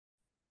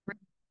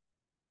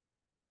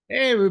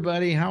Hey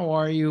everybody, how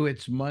are you?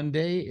 It's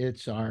Monday.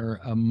 It's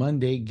our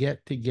Monday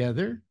get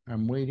together.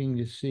 I'm waiting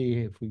to see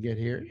if we get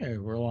here. Yeah,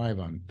 we're live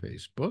on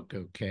Facebook.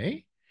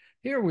 Okay.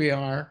 Here we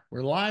are.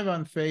 We're live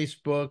on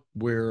Facebook.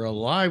 We're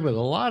live with a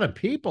lot of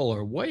people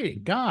are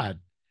waiting. God,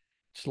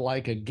 it's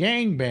like a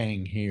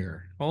gangbang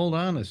here. Hold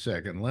on a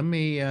second. Let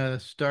me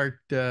start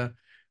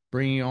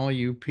bringing all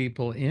you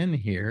people in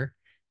here.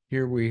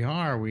 Here we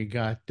are. We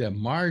got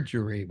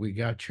Marjorie. We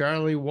got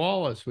Charlie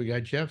Wallace. We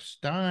got Jeff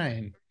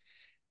Stein.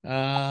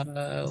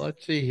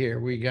 Let's see here.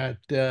 We got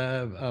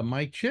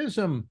Mike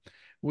Chisholm.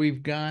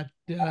 We've got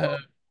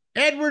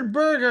Edward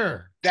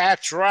Berger.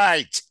 That's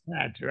right.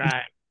 That's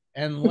right.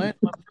 And Len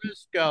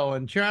Frisco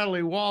and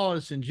Charlie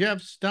Wallace and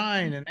Jeff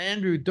Stein and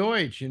Andrew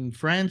Deutsch and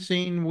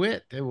Francine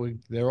Witt.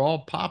 They're all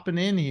popping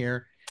in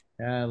here.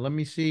 Let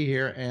me see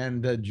here.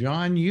 And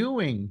John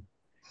Ewing.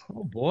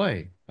 Oh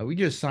boy. We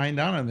just signed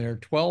on and there are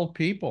 12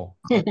 people.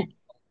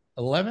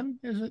 11,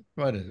 is it?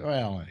 What is it? Well,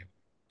 anyway.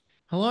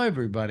 Hello,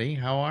 everybody.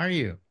 How are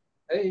you?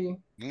 Hey,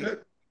 Mm.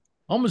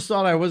 Almost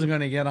thought I wasn't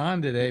going to get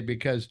on today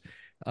because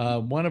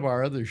one of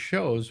our other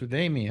shows with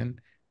Damien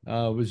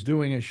was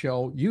doing a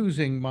show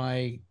using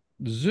my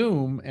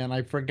Zoom, and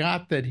I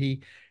forgot that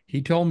he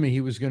told me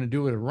he was going to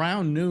do it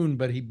around noon,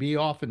 but he'd be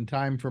off in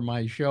time for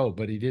my show,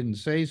 but he didn't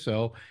say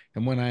so.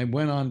 And when I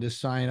went on to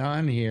sign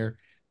on here,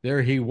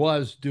 there he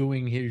was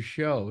doing his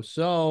show.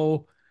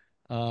 So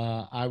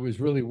I was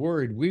really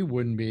worried we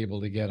wouldn't be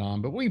able to get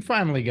on, but we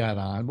finally got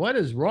on. What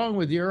is wrong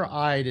with your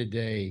eye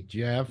today,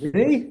 Jeff?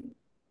 Me?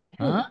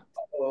 Huh?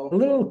 A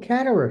little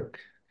cataract.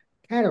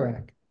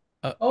 Cataract.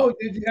 Uh, oh,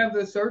 did you have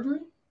the surgery?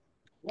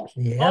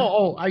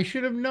 Yep. I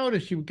should have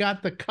noticed you've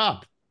got the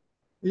cup.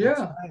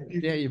 Yeah.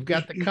 Yeah, you've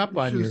got the cup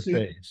on your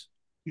face.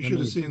 You Let should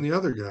me- have seen the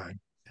other guy.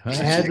 I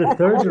Huh? had the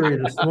surgery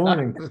this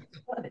morning.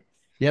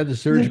 You had the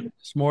surgery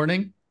this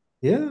morning.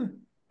 Yeah,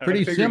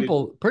 Pretty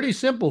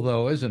simple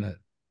though, isn't it?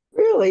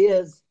 Really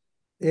is.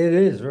 it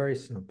is very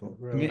simple.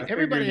 I Really. mean,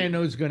 everybody I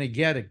know is going to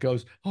get it.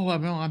 Goes, oh,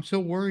 I'm so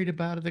worried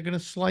about it. They're going to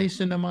slice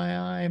into my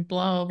eye and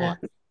blah blah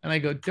blah. And I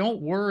go,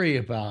 don't worry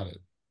about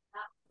it.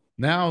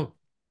 Now,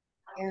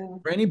 Yeah.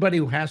 for anybody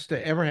who has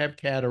to ever have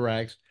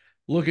cataracts,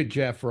 look at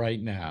Jeff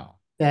right now.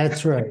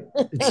 That's right.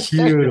 It's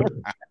beautiful.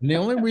 And the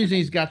only reason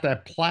he's got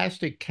that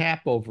plastic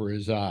cap over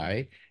his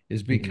eye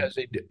is because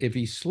if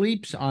he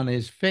sleeps on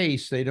his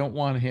face, they don't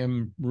want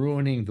him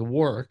ruining the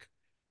work.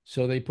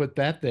 So they put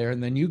that there.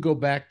 And then you go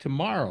back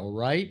tomorrow,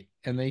 right?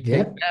 And they take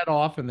Yep. that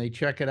off and they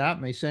check it out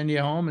and they send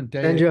you home and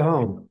Send you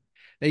home.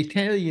 they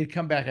tell you to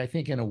come back, I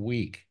think, in a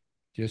week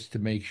just to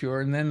make sure.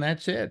 And then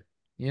that's it,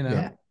 you know.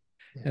 Yeah.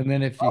 And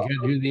then if you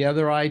can do the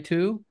other eye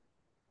too,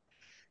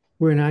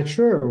 We're not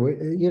sure.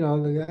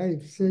 The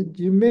guy said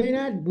you may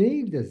not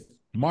need this.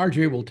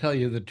 Marjorie will tell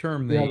you the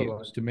term The they other use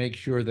one. to make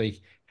sure they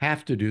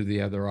have to do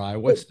the other eye.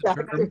 What's the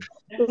term?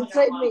 It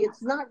said to me,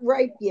 it's not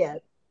ripe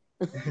yet.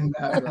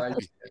 That's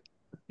right.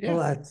 Yeah.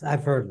 Well,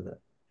 I've heard of that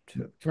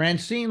too.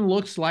 Francine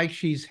looks like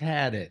she's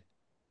had it.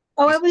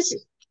 Oh,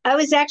 I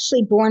was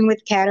actually born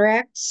with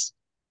cataracts.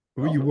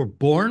 You were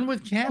born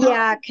with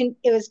cataracts? Yeah,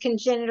 it was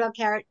congenital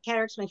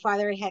cataracts. My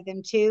father had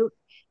them too,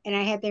 and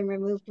I had them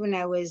removed when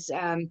I was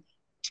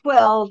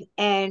 12.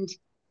 And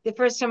the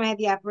first time I had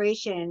the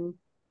operation,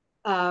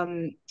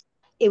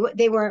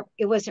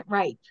 it wasn't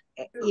ripe,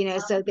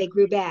 so they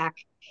grew back.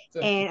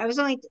 And I was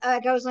only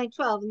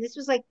 12, and this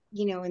was like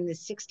in the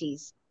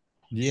 60s.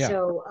 Yeah.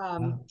 So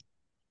Wow.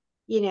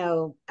 and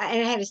I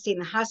had to stay in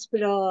the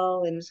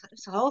hospital, and it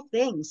was a whole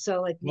thing.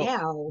 So like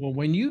now, Well,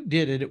 when you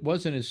did it, it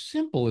wasn't as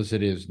simple as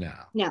it is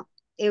now. no,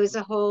 it was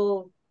a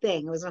whole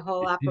thing. It was a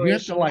whole Did you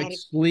have to operation. like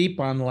sleep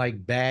on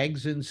like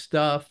bags and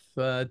stuff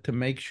to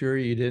make sure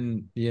you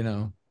didn't,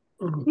 No,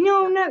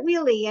 not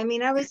really. I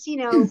mean, I was,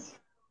 it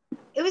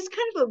was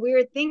kind of a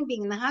weird thing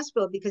being in the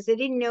hospital because they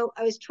didn't know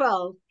I was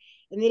 12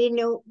 and they didn't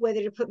know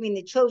whether to put me in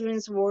the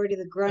children's ward or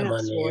the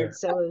grown-ups ward.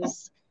 So it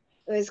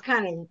was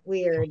kind of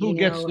weird, who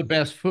gets the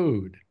best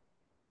food?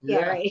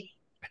 Yeah, right.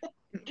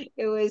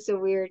 It was a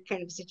weird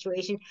kind of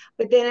situation.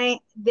 But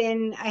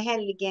then I had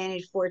it again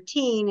at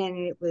 14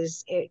 and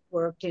it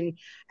worked. And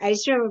I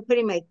just remember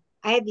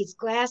I had these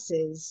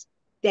glasses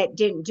that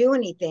didn't do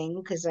anything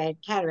because I had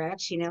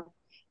cataracts,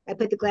 I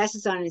put the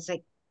glasses on and it's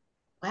like,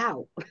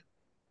 wow.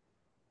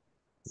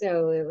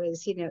 So it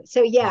was,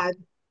 so yeah,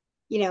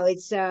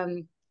 it's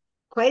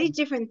quite a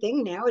different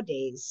thing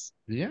nowadays.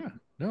 Yeah.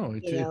 No,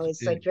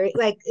 It's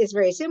it's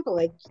very simple.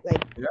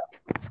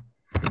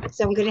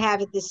 So I'm going to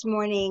have it this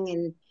morning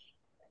and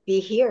be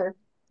here.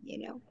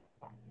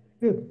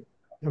 Good.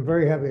 I'm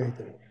very happy I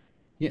did it.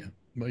 Yeah.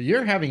 Well,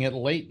 you're having it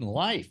late in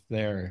life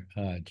there,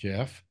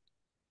 Jeff.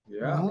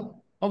 Yeah.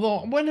 Well,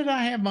 Although, when did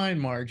I have mine,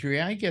 Marjorie?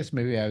 I guess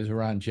maybe I was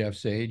around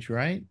Jeff's age,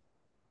 right?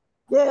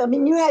 Yeah, I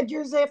mean, you had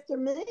yours after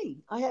me.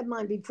 I had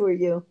mine before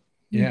you.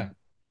 Yeah.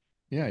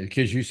 Yeah,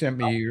 because you sent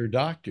me to your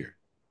doctor.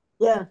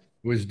 Yeah,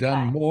 Was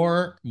done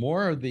more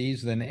of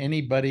these than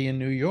anybody in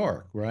New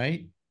York,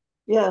 right?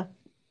 yeah.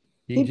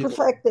 He just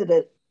perfected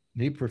it.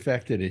 he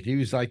perfected it. He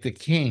was like the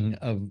king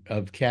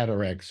of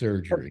cataract Of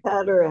surgery.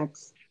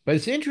 cataracts. But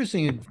it's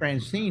interesting that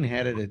Francine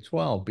had it at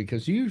 12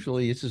 because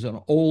usually this is an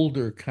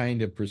older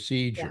kind of Yeah,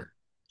 procedure,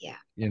 yeah.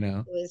 you know.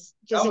 It was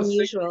I just was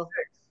unusual.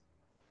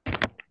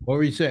 66. What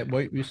were you saying?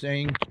 What were you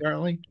saying,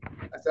 Charlie?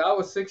 I said I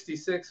was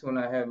 66 when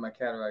I had my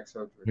cataract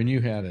surgery. When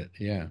you had it,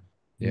 yeah.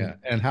 Yeah. Mm.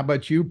 And how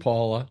about you,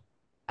 Paula?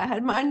 I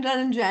had mine done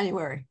in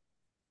January.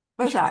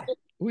 Was I?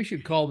 We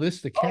should call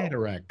this the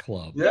Cataract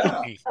Club. Yeah.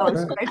 That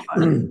was great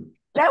fun.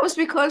 That was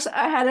because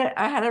I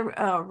had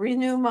to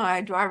renew my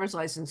driver's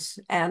license,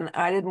 and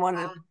I didn't want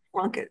to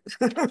flunk it.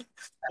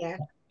 Yeah.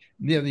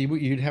 Yeah,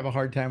 you'd have a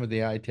hard time with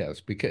the eye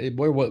test because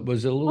what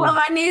was it a little? Well,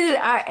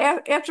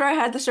 after I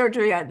had the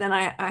surgery, I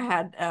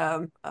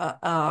had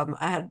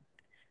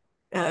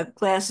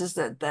glasses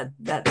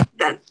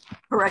that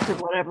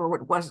corrected whatever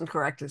wasn't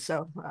corrected.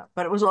 So,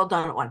 but it was all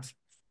done at once.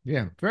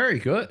 Yeah, very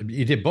good.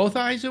 You did both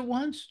eyes at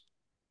once?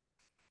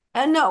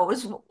 And no, it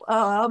was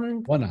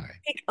One eye.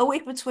 a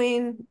week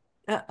between.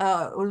 It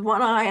was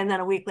one eye, and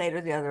then a week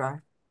later the other eye.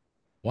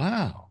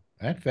 Wow,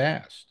 that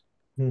fast.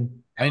 Mm.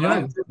 I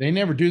know they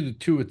never do the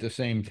two at the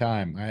same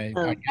time. I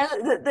Oh. guess,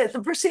 And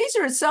the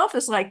procedure itself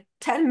is like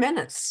 10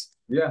 minutes.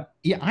 Yeah.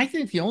 yeah, I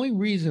think the only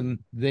reason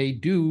they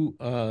do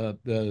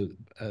the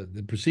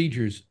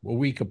procedures a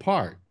week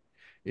apart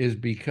is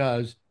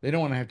because they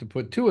don't want to have to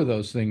put two of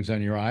those things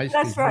on your eyes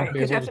That's you won't right, be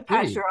because you able have to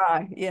patch see. your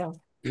eye. Yeah.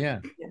 Yeah,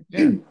 Yeah.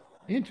 yeah.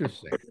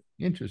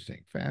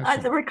 Interesting,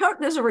 fascinating.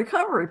 There's a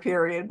recovery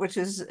period, which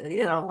is,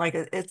 like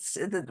the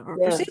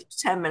Yeah. procedure's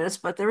 10 minutes,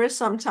 but there is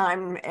some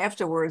time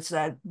afterwards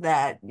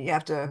that you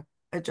have to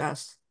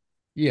adjust.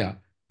 Yeah,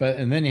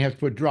 and then you have to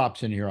put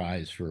drops in your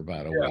eyes for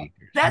about a Yeah. week.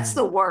 That's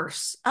the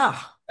worst.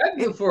 Oh, I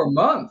did it for a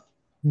month.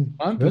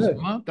 Month was a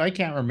Good. month? I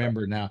can't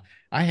remember now.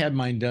 I had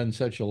mine done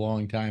such a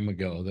long time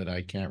ago that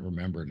I can't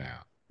remember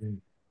now.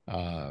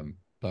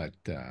 But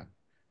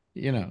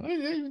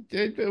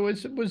it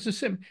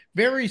was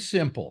very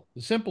simple,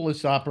 the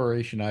simplest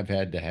operation I've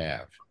had to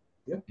have.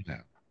 Yeah.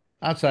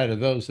 Outside of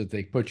those that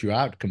they put you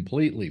out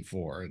completely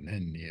for, and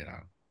then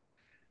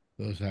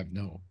those have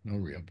no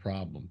real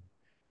problem.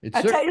 It's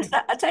I'll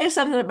tell you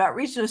something about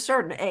reaching a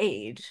certain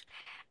age.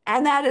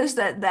 And that is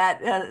that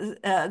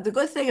the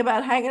good thing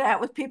about hanging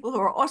out with people who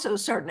are also a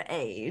certain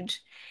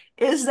age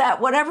is that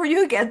whatever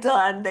you get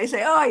done, they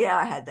say, "Oh yeah,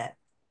 I had that."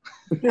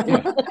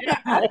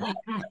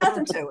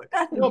 Nothing to it.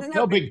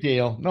 no big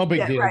deal. No big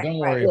Yeah, deal. right, Don't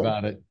right. worry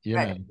about it.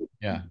 Right.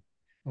 Yeah.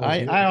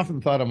 Okay. I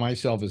often thought of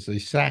myself as the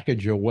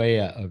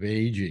Sacagawea of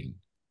aging,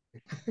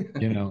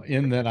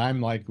 in that I'm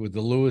like with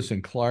the Lewis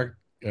and Clark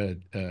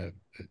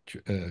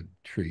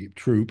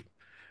troop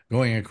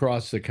going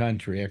across the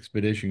country,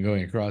 expedition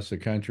going across the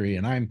country,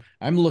 and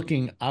I'm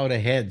looking out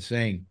ahead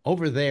saying,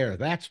 over there,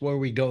 that's where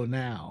we go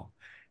now.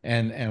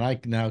 And I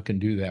now can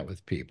do that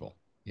with people,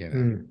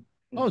 Mm.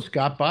 Oh,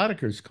 Scott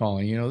Bodeker's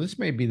calling. This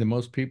may be the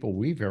most people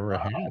we've ever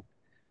had.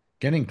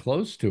 Getting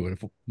close to it.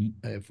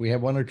 If we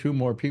have one or two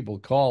more people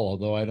call,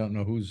 although I don't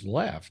know who's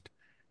left.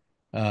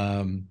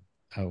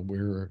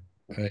 We're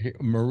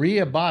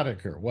Maria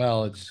Bodeker.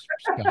 Well, it's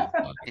Scott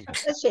Bodeker.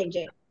 Let's change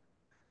it.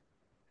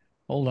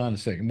 Hold on a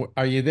second.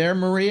 Are you there,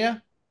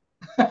 Maria?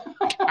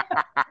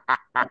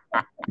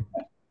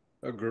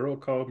 A girl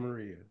called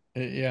Maria.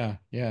 Yeah.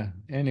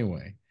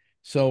 Anyway,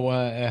 so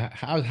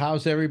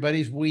how's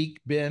everybody's week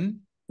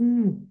been?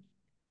 Mm.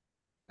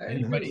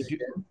 Anybody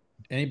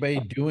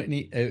do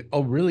any?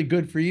 Oh, really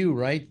good for you,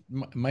 right,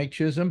 Mike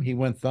Chisholm? He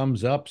went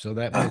thumbs up, so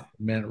that must have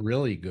meant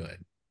really good.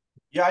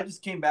 Yeah, I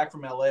just came back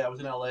from LA. I was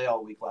in LA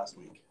all week last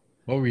week.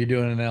 What were you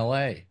doing in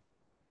LA?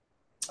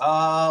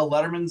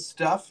 Letterman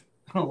stuff.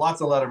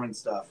 Lots of Letterman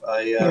stuff.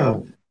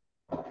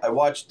 I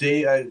watched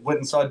Dave. I went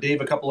and saw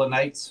Dave a couple of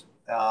nights.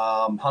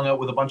 Hung out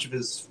with a bunch of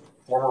his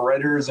former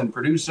writers and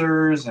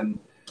producers, and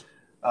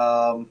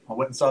I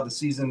went and saw the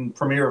season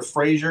premiere of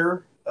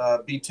Frasier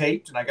be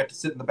taped, and I got to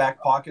sit in the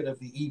back pocket of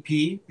the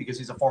EP because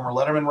he's a former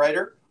Letterman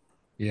writer.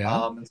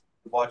 Yeah. And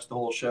watch the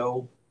whole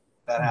show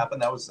that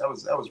happened. That was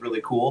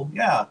really cool.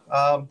 Yeah.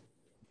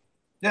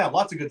 Yeah,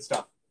 lots of good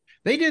stuff.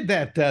 They did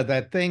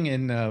that thing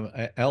in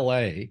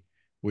L.A.,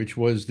 which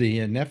was the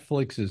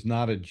Netflix is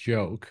not a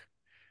joke.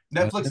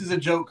 Netflix is a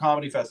joke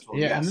comedy festival.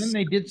 Yeah, Yes. and then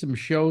they did some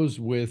shows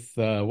with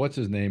what's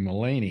his name,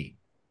 Mulaney.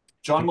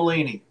 John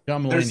Mulaney.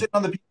 John They're Mulaney. sitting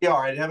on the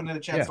PBR. I haven't had a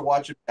chance to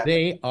watch it yet.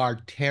 They are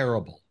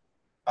terrible.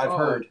 I've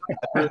heard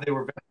they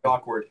were very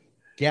awkward.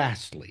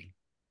 Ghastly.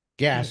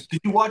 Did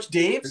you watch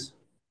Dave's?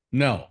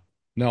 No.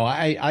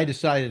 I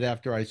decided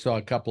after I saw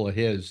a couple of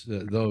his,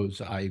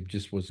 those I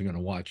just wasn't going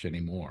to watch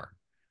anymore.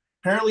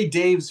 Apparently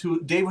Dave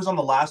was on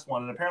the last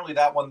one, and apparently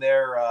that one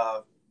there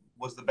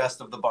was the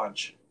best of the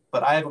bunch.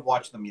 But I haven't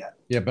watched them yet.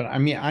 Yeah, but I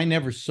mean, I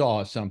never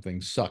saw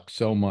something suck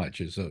so much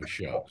as those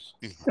shows.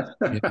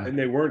 And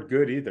they weren't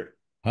good either.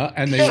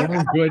 And they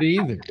weren't good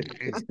either.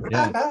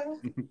 Yeah.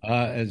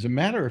 As a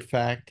matter of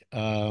fact,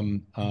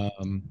 not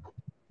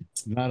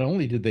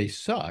only did they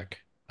suck,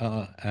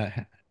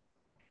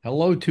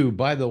 hello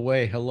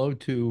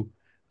to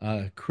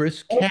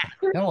Chris Cat.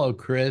 Hello,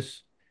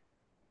 Chris.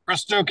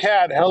 Christo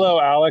Cat. Hello,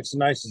 Alex.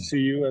 Nice to see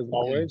you as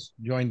always.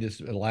 Joined us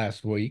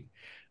last week.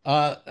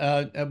 What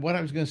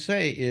I was going to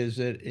say is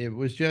that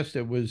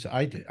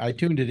I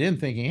tuned it in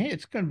thinking, hey,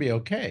 it's going to be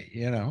okay,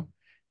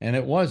 and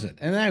it wasn't.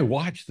 And then I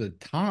watched the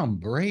Tom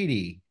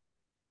Brady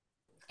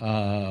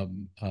The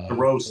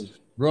roast.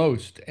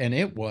 roast, and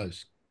it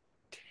was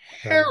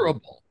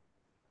terrible.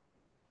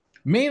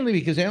 Mainly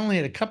because I only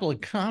had a couple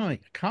of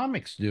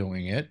comics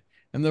doing it,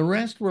 and the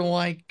rest were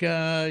like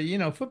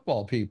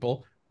football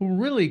people who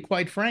really,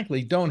 quite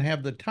frankly, don't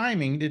have the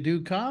timing to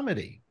do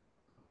comedy.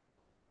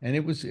 And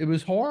it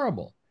was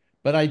horrible.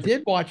 But I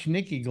did watch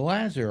Nikki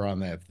Glaser on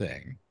that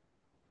thing,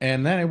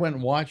 and then I went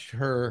and watched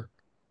her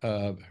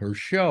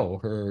show,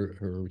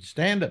 her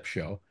stand-up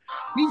show.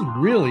 He's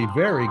really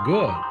very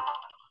good.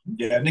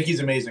 Yeah, Nikki's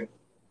amazing.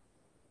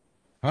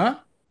 Huh?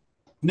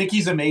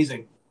 Nikki's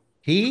amazing.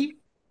 He?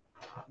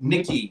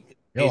 Nikki.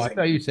 No, I Amazing.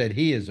 thought you said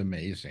he is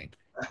amazing.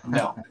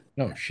 No.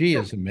 No, she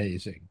is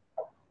amazing.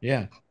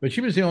 Yeah, but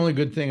she was the only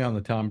good thing on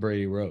the Tom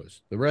Brady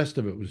roast. The rest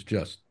of it was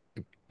just,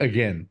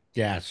 again,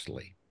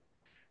 ghastly.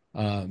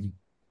 Um,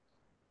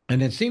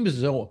 and it seems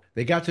as though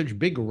they got such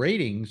big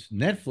ratings.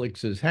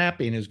 Netflix is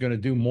happy and is going to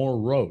do more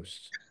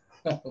roasts.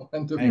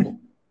 Wonderful.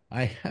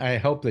 I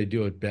hope they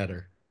do it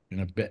better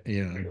in a bit,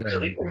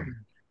 better.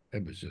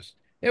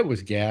 It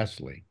was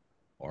ghastly,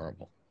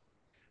 horrible.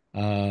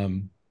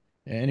 Um,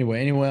 anyway,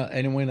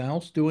 anyone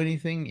else do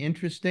anything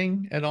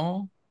interesting at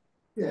all?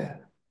 Yeah.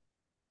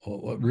 Oh,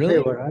 Tell really?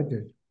 you what I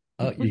did.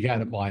 You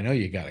got it. Well, I know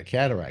you got a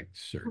cataract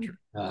surgery.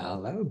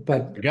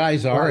 But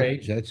Guys our Right.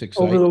 age, that's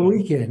over the exciting.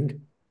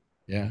 weekend,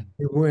 Yeah.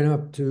 we went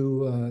up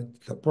to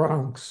the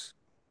Bronx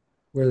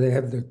where they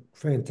have the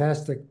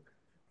fantastic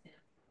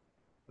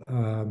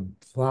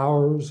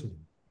flowers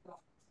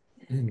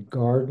and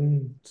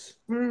gardens.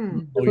 Hmm.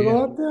 Oh, Ever go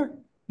yeah. up there?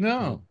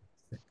 No.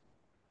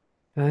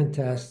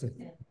 Fantastic.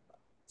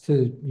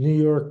 To New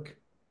York.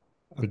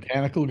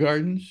 Botanical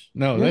Gardens?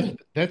 No, Yeah.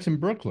 that's in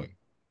Brooklyn.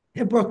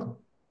 In Brooklyn.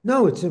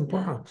 No, it's in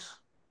Bronx.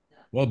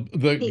 Well,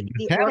 the The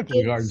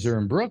Botanical Gardens orchids. are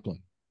in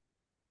Brooklyn.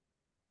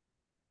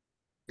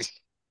 Is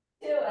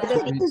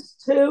that the, There's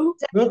two.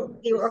 is that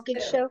Look. the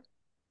orchid show?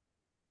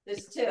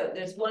 There's two.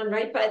 There's one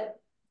right by.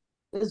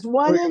 There's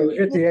one in We'll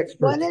get the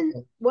experts.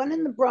 one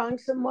in the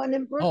Bronx and one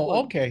in Oh,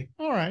 Brooklyn. okay.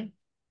 All right.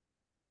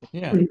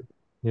 Yeah.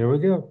 Here we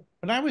go.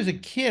 When I was a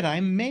kid, I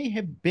may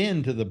have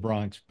been to the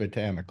Bronx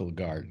Botanical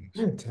Gardens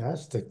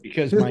Fantastic.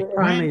 because This my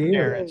time of year.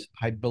 grandparents,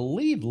 I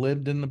believe,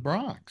 lived in the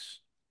Bronx,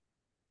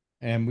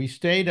 and we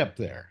stayed up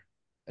there.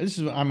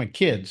 I'm a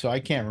kid, so I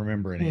can't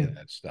remember any of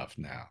that stuff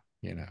now,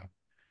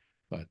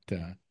 But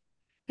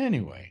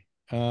anyway,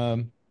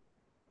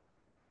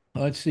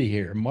 let's see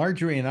here.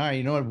 Marjorie and I,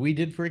 you know what we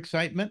did for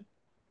excitement?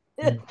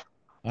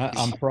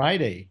 On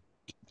Friday,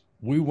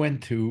 we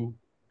went to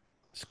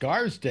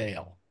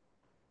Scarsdale.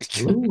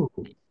 Ooh.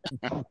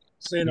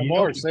 Say no You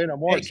more. know- Say no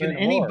more. Hey, Say can no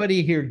more.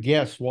 anybody here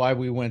guess why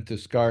we went to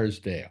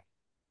Scarsdale?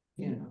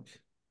 Yeah.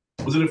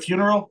 Was it a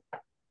funeral?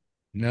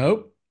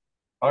 Nope.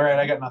 All right,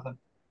 I got nothing.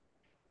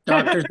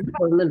 Doctor's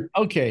appointment.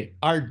 Okay,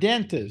 our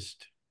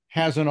dentist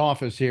has an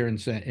office here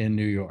in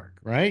New York,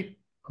 right?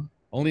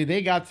 Only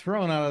they got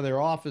thrown out of their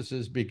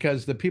offices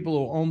because the people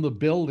who own the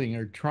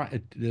building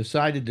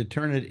decided to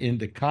turn it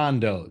into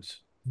condos.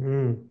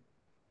 Mm.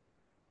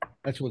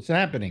 That's what's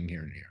happening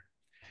here.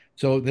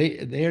 So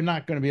they're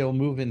not going to be able to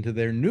move into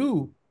their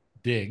new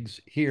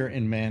digs here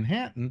in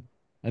Manhattan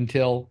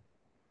until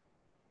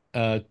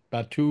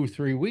about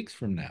 2-3 weeks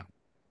from now.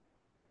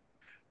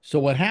 So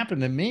what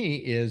happened to me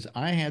is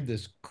I had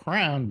this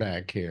crown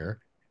back here,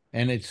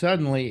 and it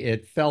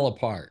fell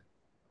apart,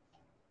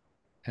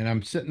 and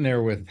I'm sitting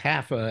there with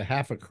half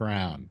a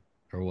crown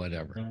or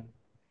whatever.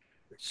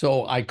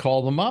 So I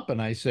call them up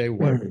and I say,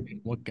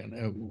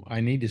 I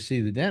need to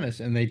see the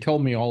dentist. And they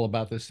told me all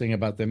about this thing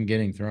about them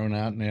getting thrown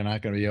out and they're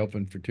not going to be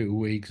open for 2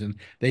 weeks. And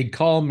they'd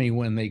call me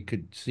when they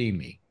could see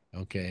me.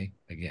 Okay.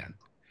 Again,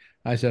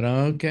 I said,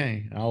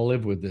 okay, I'll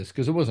live with this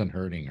because it wasn't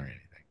hurting or anything.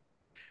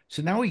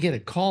 So now we get a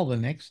call the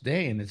next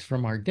day and it's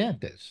from our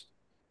dentist.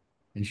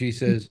 And she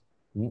says,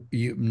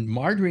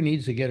 Marjorie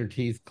needs to get her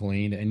teeth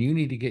cleaned and you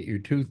need to get your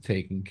tooth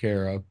taken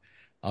care of.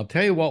 I'll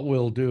tell you what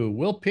we'll do.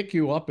 We'll pick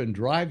you up and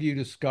drive you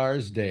to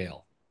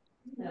Scarsdale.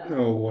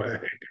 No way.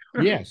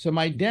 Yeah, so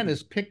my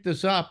dentist picked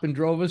us up and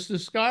drove us to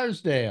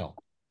Scarsdale,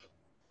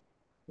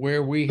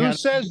 where we Who had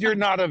says you're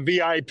not a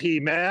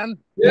VIP, man?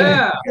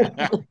 Yeah.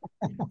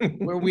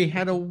 where we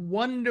had a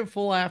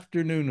wonderful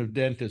afternoon of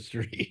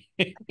dentistry.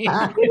 They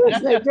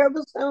drove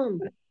us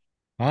home.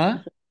 Huh?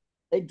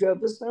 They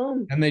drove us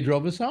home. And they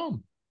drove us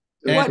home.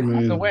 That's And by the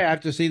amazing. way, I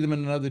have to see them in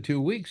another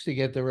 2 weeks to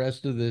get the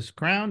rest of this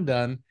crown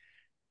done.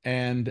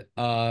 And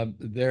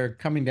they're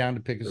coming down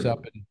to pick us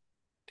up and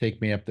take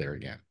me up there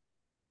again.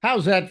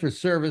 How's that for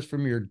service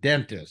from your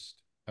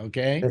dentist?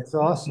 Okay. That's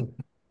awesome.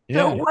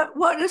 Yeah. So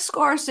what is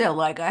Scarsdale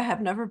like? I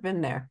have never been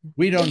there.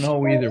 We don't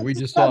know either. We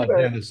just saw a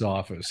Suburbs. dentist's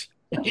office.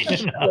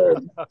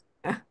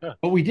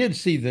 But we did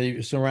see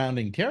the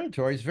surrounding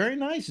territory. It's very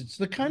nice. It's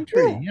the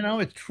country,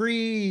 it's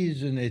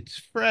trees and it's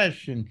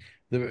fresh and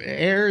the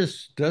air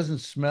doesn't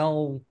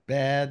smell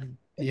bad.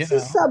 It's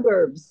the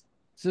suburbs.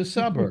 It's the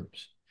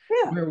suburbs.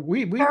 Yeah. where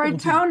we Very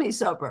both, Tony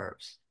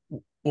suburbs.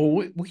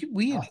 well,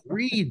 we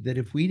agreed that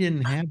if we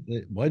didn't have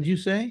the, what'd you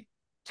say?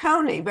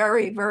 Tony,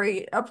 very,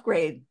 very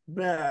upgrade.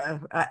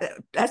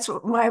 That's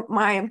what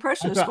my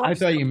impression of I sports.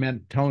 thought you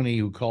meant Tony,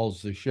 who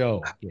calls the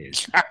show.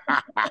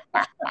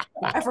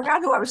 I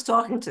forgot who I was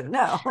talking to.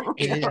 No.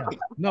 Yeah.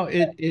 No,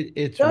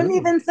 it's Don't really,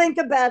 even think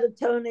about it,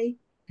 Tony.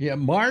 yeah,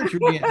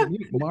 Marjorie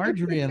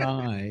and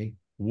I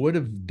would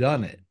have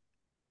done it.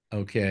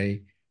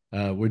 Okay.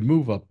 Would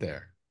move up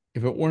there.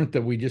 If it weren't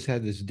that we just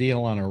had this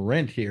deal on a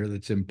rent here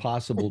that's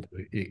impossible to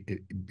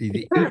be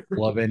the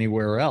equal of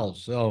anywhere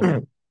else.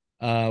 So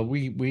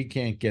we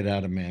can't get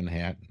out of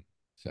Manhattan.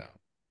 So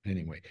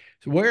anyway,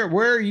 so where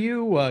are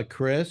you,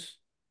 Chris?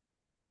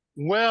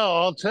 Well,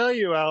 I'll tell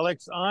you,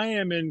 Alex, I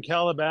am in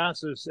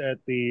Calabasas at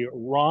the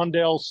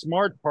Rondell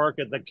Smart Park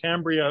at the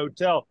Cambria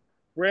Hotel.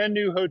 Brand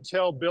new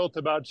hotel built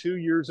about 2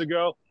 years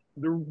ago.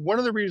 One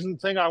of the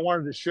reasons thing I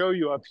wanted to show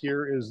you up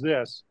here is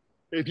this.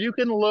 If you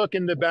can look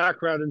in the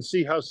background and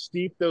see how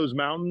steep those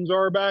mountains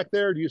are back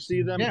there, do you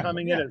see them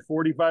coming in at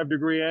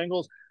 45-degree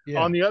angles?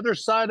 Yeah. On the other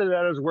side of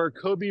that is where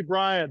Kobe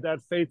Bryant, that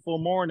fateful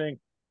morning,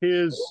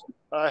 his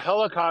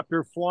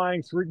helicopter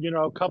flying through,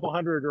 a couple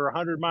hundred or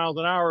 100 miles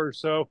an hour or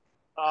so,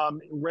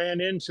 ran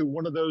into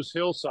one of those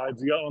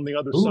hillsides on the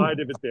other side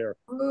of it there.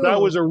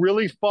 That was a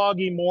really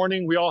foggy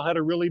morning. We all had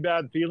a really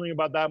bad feeling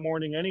about that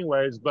morning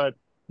anyways, but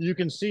you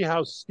can see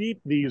how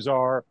steep these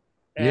are.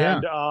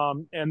 And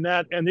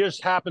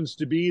this happens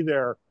to be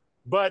there.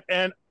 But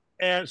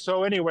and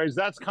so anyways,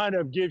 that's kind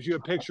of gives you a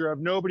picture of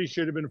nobody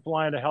should have been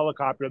flying a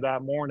helicopter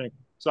that morning.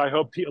 So I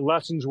hope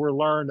lessons were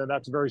learned, and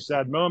that's a very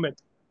sad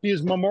moment. He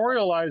is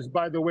memorialized,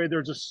 by the way.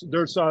 There's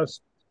a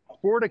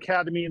Sport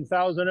Academy in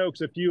Thousand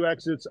Oaks, a few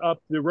exits up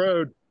the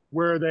road,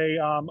 where they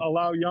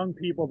allow young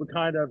people to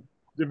kind of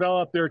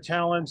develop their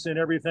talents and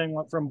everything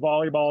from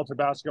volleyball to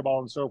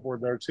basketball and so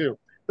forth there too.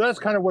 So that's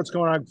kind of what's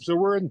going on. So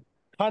we're in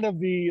kind of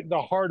the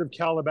heart of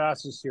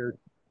Calabasas here.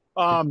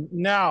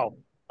 Now,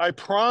 I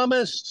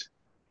promised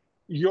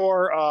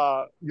your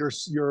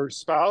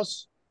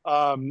spouse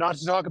not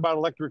to talk about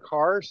electric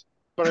cars,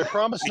 but I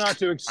promised not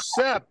to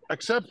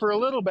except for a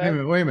little bit.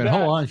 Wait a minute.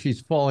 Hold on.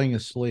 She's falling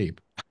asleep.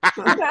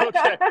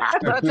 Okay,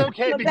 that's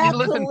okay. Because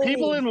listen,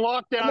 people in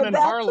lockdown in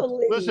Harlem,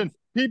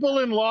 people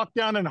in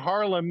lockdown in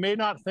Harlem may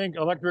not think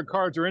electric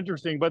cars are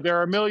interesting, but there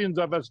are millions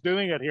of us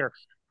doing it here.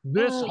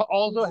 This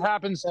also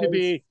happens to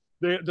be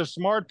the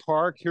smart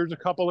park. Here's a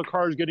couple of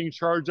cars getting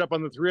charged up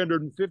on the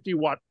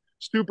 350-watt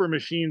super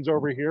machines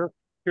over here.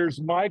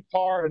 Here's my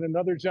car and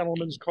another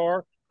gentleman's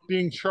car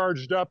being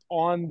charged up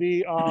on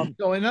the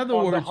so in other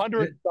words,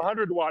 the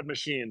 100-watt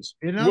machines.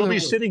 We'll be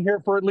sitting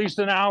here for at least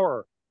an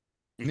hour.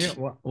 Yeah,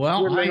 well,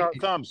 our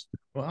thumbs.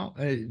 Well,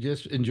 I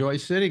just enjoy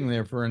sitting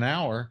there for an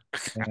hour.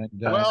 And,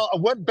 well,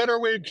 what better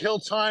way to kill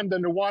time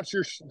than to watch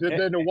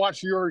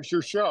your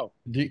show?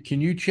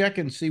 Can you check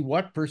and see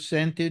what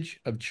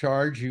percentage of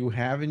charge you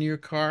have in your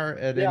car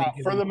at any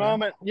given for the time?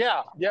 moment?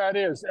 Yeah, it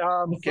is.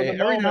 Okay,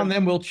 every now and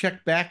then we'll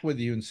check back with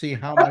you and see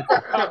how much.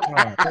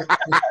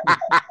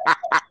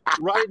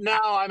 Right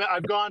now,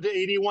 I've gone to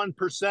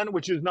 81%,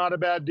 which is not a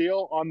bad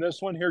deal on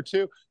this one here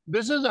too.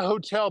 This is a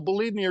hotel.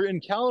 Believe me, in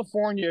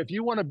California, if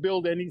you want to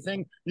build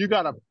anything, you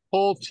got to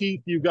pull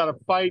teeth, you got to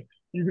fight,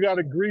 you got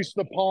to grease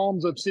the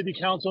palms of city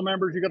council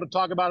members. You got to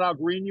talk about how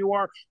green you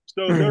are.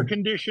 So their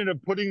condition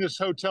of putting this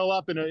hotel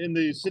up in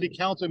the city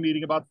council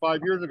meeting about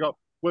 5 years ago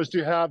was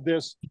to have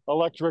this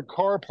electric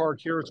car park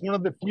here. It's one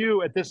of the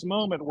few at this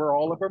moment where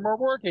all of them are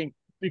working.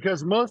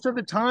 Because most of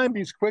the time,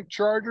 these quick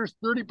chargers,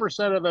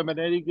 30% of them at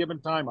any given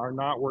time are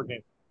not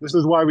working. This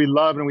is why we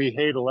love and we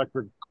hate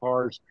electric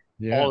cars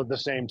all at the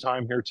same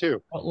time here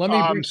too. Well, let me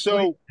bring,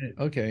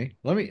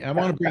 I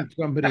want to bring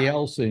somebody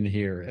else in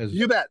here.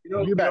 You bet.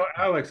 You bet.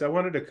 Alex, I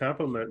wanted to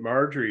compliment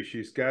Marjorie.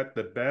 She's got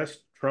the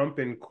best Trump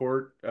in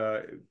court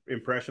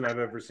impression I've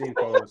ever seen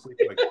falling asleep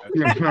like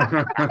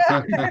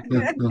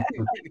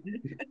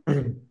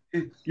that.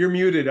 You're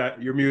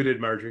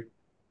muted, Marjorie.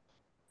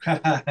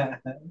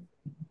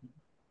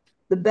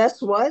 The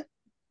best what?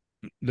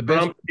 The best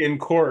Trump in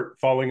court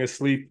falling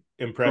asleep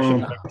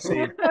impression I've ever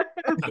seen.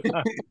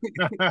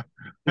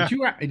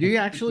 Do you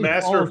actually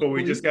masterful?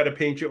 We just got to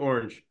paint you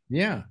orange.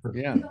 Yeah.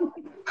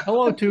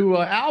 Hello to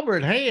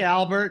Albert. Hey,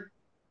 Albert.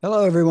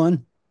 Hello,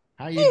 everyone.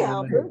 How you doing?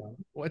 Albert.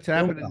 What's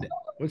happening?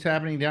 What's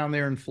happening down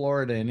there in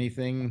Florida?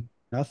 Anything?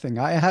 Nothing.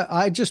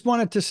 I just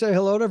wanted to say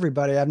hello to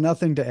everybody. I have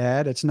nothing to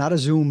add. It's not a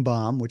Zoom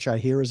bomb, which I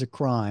hear is a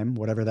crime,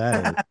 whatever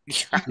that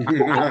is.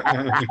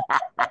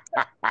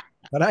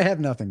 But I have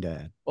nothing to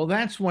add. Well,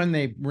 that's when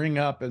they ring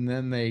up and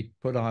then they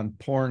put on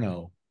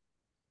porno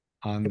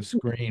on the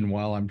screen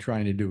while I'm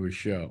trying to do a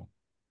show.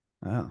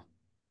 Oh,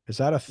 is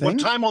that a thing? What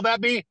time will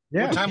that be?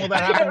 Yeah. What time will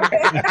that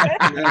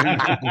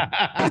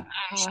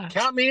happen?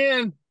 Count me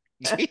in.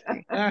 So,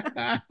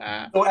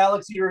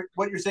 Alex,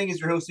 what you're saying is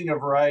you're hosting a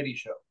variety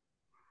show.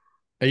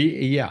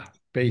 Yeah,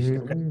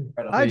 basically.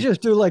 I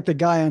just do like the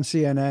guy on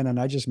CNN and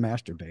I just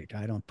masturbate.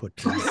 I don't put.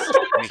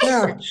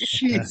 Yeah.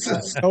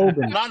 Jesus.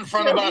 Tobin. Not in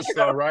front of us,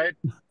 though, right?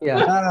 Yeah.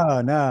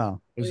 No,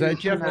 no. Was that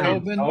Jeff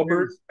Tobin?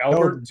 Albert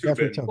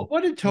Jeffrey Tubin. Tobin.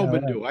 What did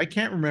Tobin Yeah, do? I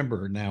can't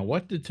remember now.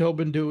 What did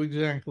Tobin do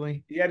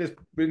exactly? He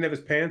didn't have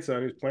his pants on.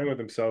 He was playing with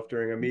himself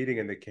during a meeting,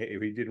 and he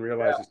didn't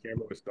realize his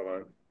camera was still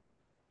on.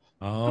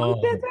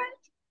 Who did Oh. that?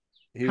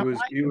 He was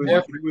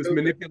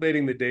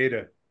manipulating the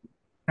data.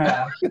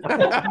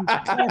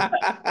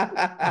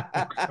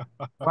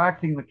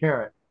 Waxing the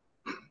carrot.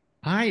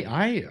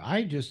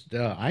 I just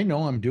I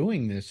know I'm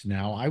doing this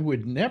now. I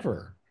would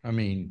never, I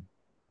mean,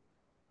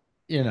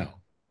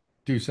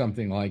 do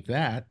something like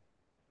that.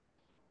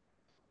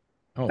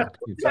 Oh,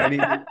 So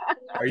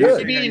are you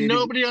saying Maybe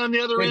nobody on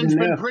the other Good end's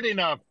been enough. pretty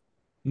enough.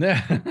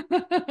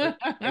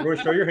 everyone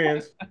show your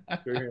hands. Show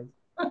your hands.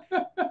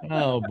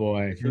 Oh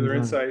boy. For their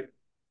insight.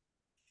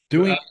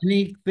 Doing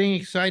anything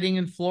exciting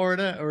in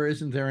Florida, or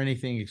isn't there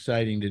anything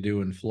exciting to do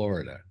in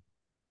Florida?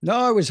 No,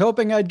 I was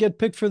hoping I'd get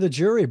picked for the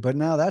jury, but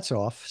now that's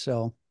off.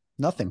 So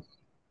nothing.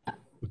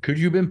 Could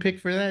you have been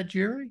picked for that,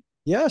 jury?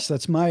 Yes,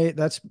 that's my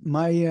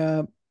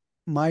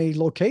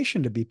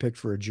location to be picked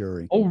for a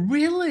jury. Oh,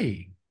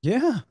 really?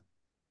 Yeah.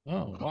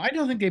 Oh, well, I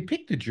don't think they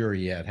picked the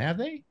jury yet, have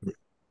they?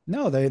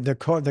 No,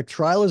 the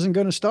trial isn't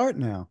going to start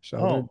now. So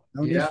there's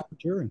no need for a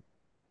jury.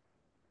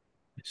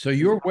 So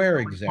you're where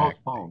exactly?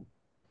 Postponed.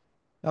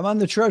 I'm on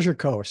the Treasure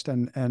Coast,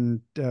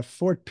 and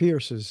Fort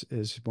Pierce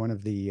is one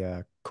of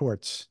the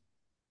courts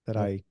that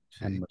I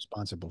am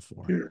responsible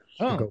for.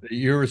 Oh,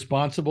 you're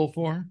responsible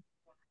for?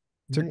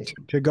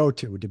 To go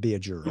to be a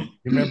juror. You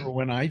remember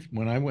when I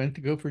went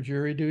to go for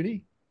jury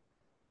duty?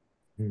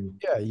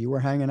 Yeah, you were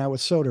hanging out with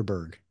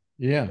Soderbergh.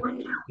 Yeah,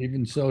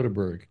 even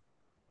Soderbergh,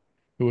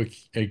 who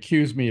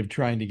accused me of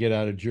trying to get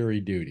out of jury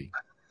duty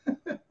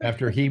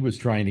after he was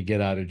trying to get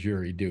out of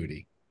jury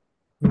duty.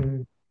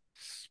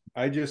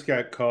 I just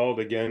got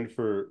called again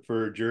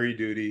for jury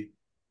duty,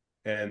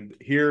 and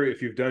here,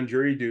 if you've done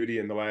jury duty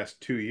in the last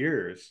 2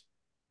 years,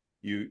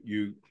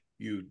 you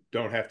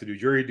don't have to do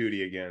jury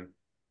duty again.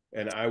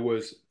 And I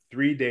was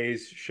 3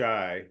 days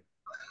shy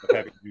of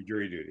having to do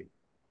jury duty.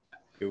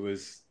 It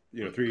was,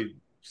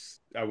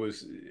 I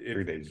was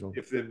 3 days.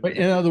 But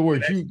in other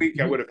words, next week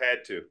I would have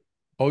had to.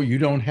 Oh, you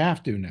don't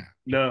have to now.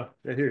 No,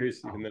 here's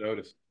even the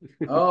notice.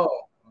 Oh,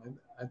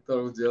 I thought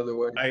it was the other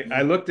way.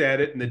 I looked at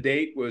it, and the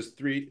date was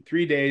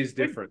three days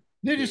different.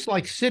 They're just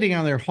like sitting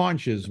on their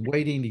haunches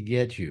waiting to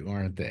get you,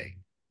 aren't they?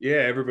 Yeah,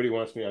 everybody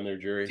wants me on their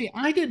jury. See,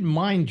 I didn't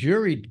mind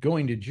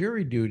going to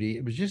jury duty.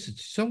 It was just,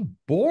 it's so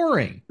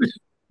boring.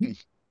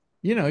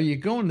 You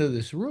go into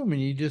this room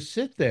and you just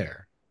sit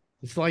there.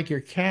 It's like you're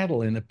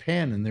cattle in a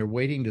pen and they're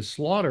waiting to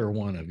slaughter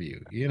one of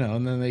you,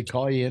 and then they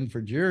call you in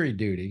for jury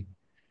duty.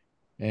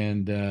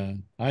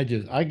 And I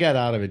got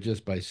out of it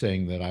just by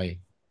saying that I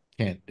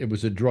can't, it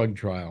was a drug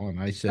trial. And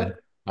I said,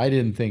 I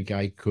didn't think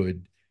I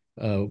could,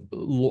 kind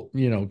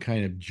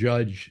of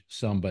judge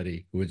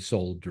somebody who had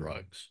sold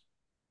drugs.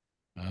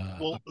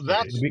 Well,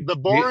 that's the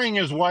boring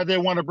is why they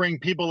want to bring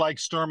people like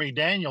Stormy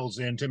Daniels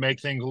in to make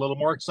things a little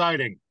more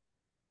exciting.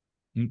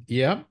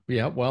 Yeah.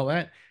 Well,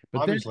 but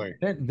obviously,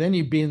 then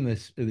you be in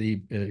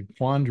the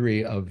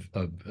quandary of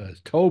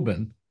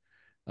Tobin.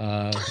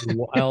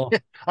 Well,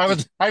 I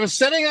was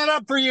setting that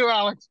up for you,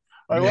 Alex.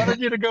 I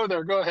wanted you to go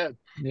there. Go ahead.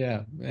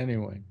 Yeah.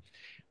 Anyway,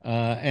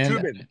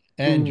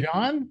 and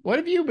John, what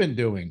have you been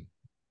doing?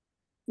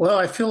 Well,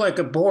 I feel like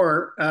a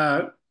bore.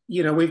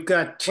 We've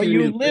got two. Well,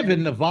 you live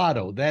in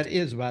Novato. That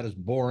is about as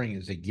boring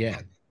as it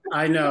gets.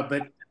 I know,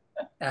 but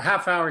a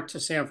half hour to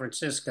San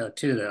Francisco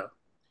too, though.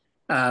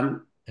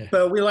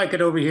 But we like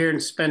it over here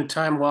and spend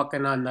time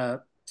walking on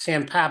the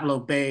San Pablo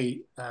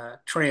Bay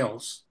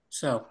trails.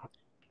 So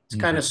it's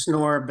kind of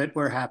snore, but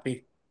we're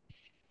happy.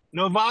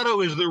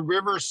 Novato is the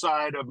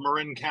riverside of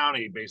Marin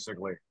County,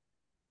 basically.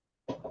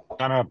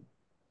 Kind of,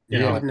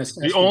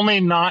 the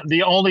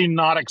only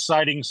not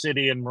exciting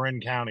city in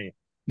Marin County.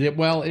 Yeah,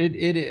 well,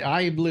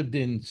 I lived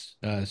in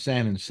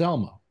San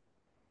Anselmo,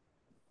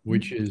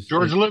 which is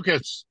George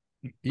Lucas.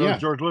 Yeah,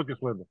 George Lucas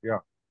lived there. Yeah.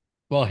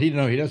 Well, he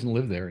doesn't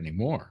live there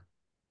anymore.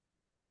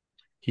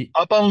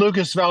 Up on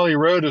Lucas Valley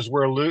Road is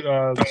where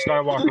the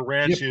Skywalker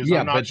Ranch is.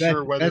 I'm not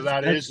sure whether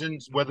that's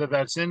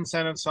in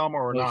San Anselmo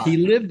or not. He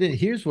lived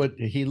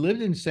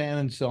in San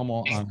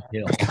Anselmo on a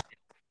hill,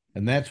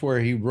 and that's where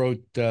he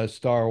wrote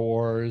Star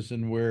Wars,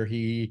 and where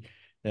he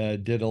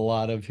did a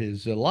lot of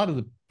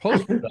the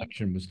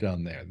post-production was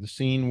done there. The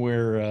scene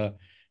where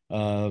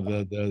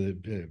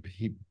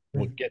he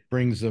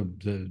brings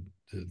the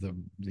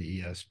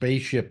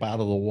spaceship out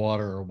of the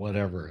water, or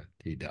whatever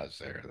he does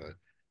there, the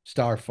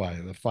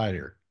starfighter, the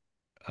fighter,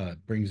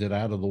 brings it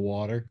out of the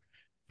water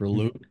for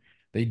Luke.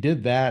 They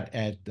did that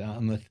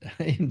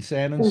in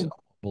San Anselmo,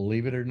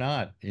 believe it or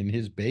not, in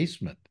his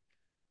basement.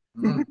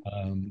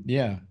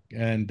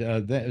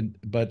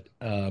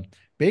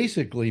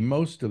 Basically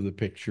most of the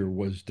picture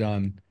was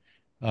done.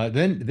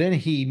 Then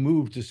he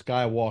moved to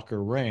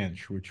Skywalker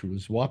Ranch, which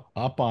was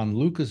up on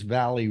Lucas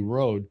Valley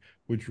Road,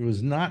 which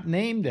was not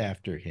named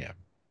after him.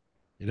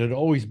 It had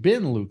always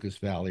been Lucas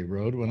Valley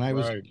Road. When I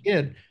was a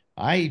kid,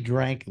 I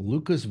drank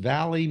Lucas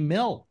Valley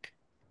milk.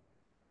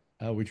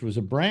 which was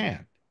a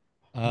brand.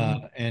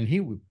 And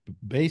he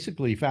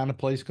basically found a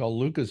place called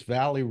Lucas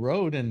Valley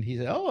Road, and he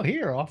said, "Oh,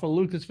 here off of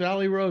Lucas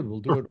Valley Road, we'll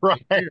do it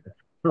right here."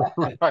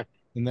 Right.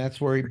 And that's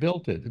where he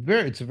built it.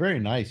 It's a very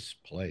nice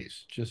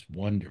place, just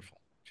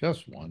wonderful,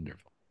 just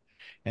wonderful.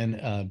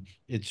 And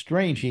it's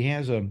strange. He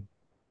has a.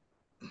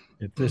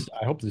 If this,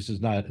 I hope this is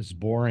not as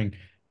boring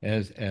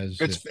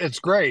It's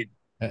great.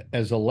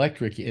 as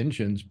electric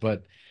engines,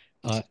 but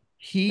I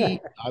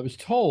was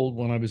told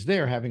when I was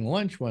there having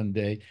lunch one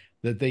day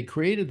that they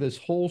created this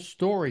whole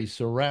story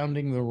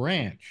surrounding the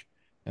ranch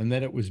and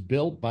that it was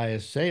built by a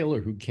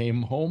sailor who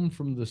came home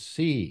from the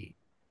sea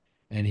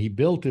and he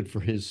built it for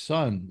his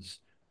sons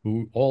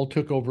who all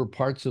took over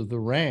parts of the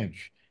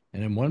ranch.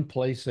 And in one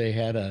place they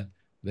had a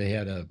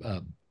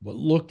what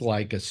looked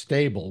like a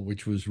stable,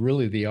 which was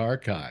really the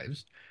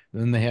archives.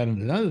 And then they had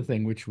another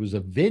thing, which was a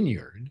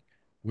vineyard,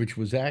 which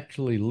was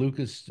actually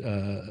Lucas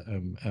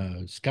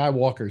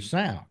Skywalker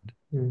Sound.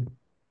 Mm.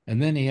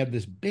 And then he had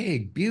this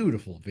big,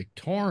 beautiful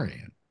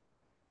Victorian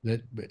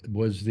that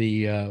was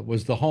the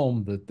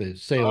home that the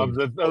sailor Of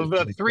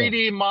the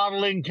 3D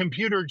modeling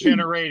computer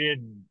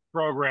generated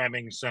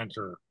programming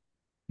center.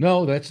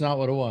 No, that's not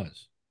what it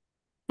was.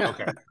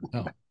 Okay.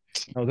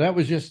 No, that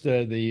was just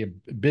the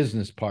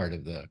business part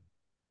of the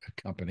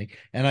company,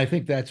 and I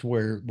think that's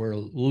where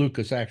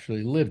Lucas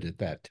actually lived at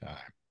that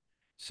time.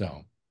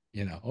 So,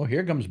 oh,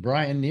 here comes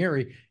Brian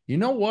Neary. You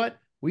know what?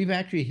 We've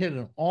actually hit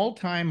an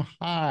all-time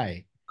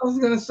high. I was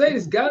gonna say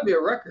it's got to be a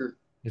record.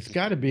 It's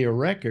got to be a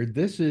record.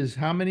 This is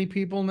how many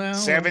people now?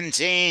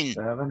 17.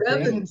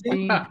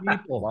 17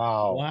 people.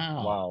 Wow.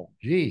 Wow.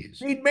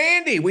 Jeez. Need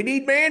Mandy. We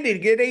need Mandy to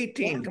get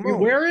 18. Come on.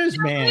 Where is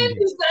Mandy?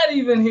 Mandy's not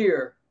even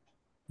here.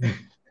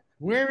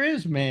 Where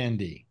is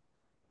Mandy?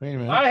 Wait a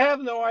minute. I have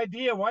no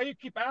idea. Why you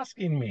keep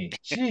asking me?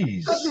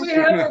 Jeez. We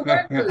have a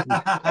record.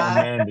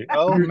 Mandy.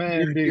 Oh,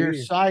 Mandy. You're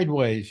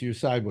sideways. You're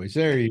sideways.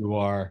 There you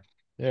are.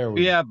 There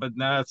we Yeah, but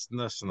that's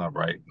not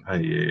right.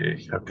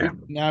 Hey, okay.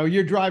 Now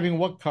you're driving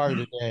what car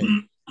today?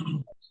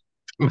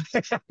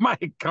 My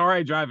car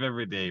I drive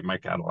every day, my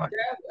Cadillac.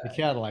 The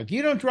Cadillac.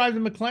 You don't drive the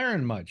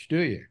McLaren much, do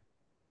you?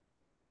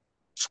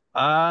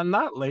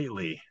 Not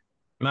lately.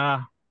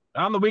 Nah.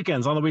 On the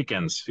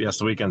weekends. Yes,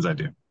 the weekends I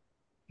do.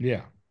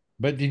 Yeah.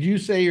 But did you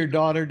say your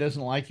daughter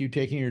doesn't like you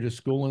taking her to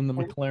school in the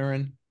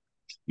McLaren?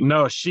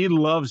 No, she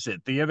loves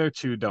it. The other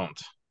two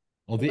don't.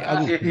 Well, the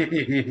other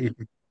two.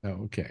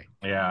 Oh, okay.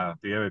 Yeah,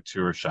 the other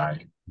two are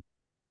shy.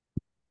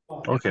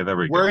 Okay, there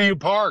we go. Where are you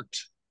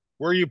parked?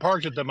 Where are you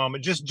parked at the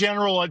moment? Just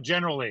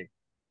generally.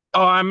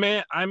 Oh, I'm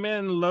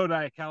in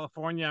Lodi,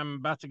 California. I'm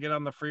about to get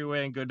on the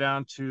freeway and go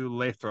down to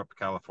Lathrop,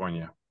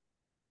 California.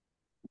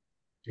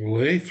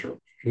 Lathrop.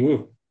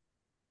 Ooh.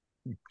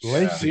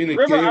 Lathrop. Scenic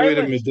River gateway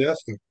to Islands.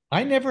 Modesto.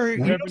 I never,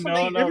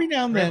 every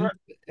now and then,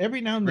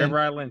 River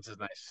Islands is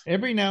nice.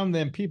 every now and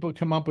then people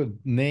come up with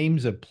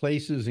names of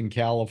places in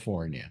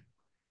California,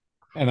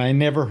 and I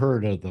never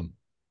heard of them.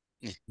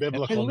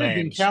 Biblical I lived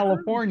names. in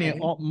California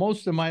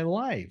most of my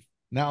life.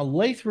 Now,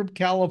 Lathrop,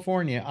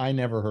 California, I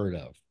never heard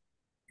of.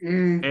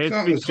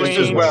 It's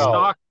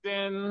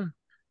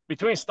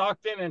between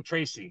Stockton and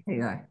Tracy.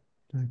 Yeah.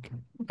 Okay.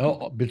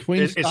 Oh,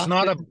 between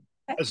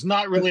it's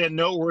not really a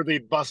noteworthy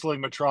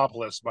bustling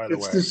metropolis, by the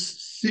way.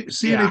 It's the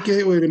scenic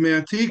gateway to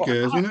Manteca,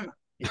 isn't it?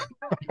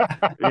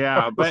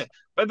 Yeah, but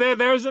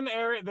there's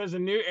a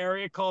new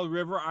area called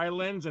River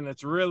Islands, and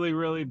it's really,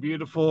 really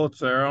beautiful. It's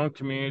their own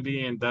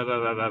community and da da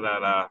da da da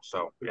da.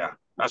 So yeah,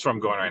 that's where I'm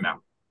going right now.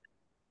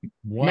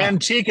 Wow.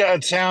 Manteca, a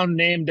town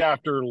named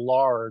after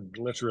lard,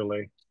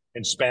 literally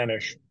in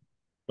Spanish.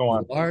 Go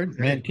on. Lard?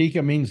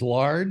 Manteca means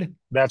lard?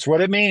 That's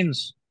what it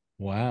means.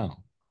 Wow.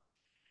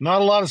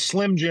 Not a lot of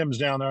Slim Jims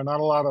down there. Not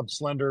a lot of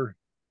slender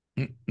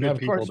Now, of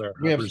people course, there.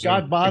 we have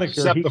Scott Boddicker.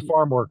 Except the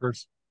farm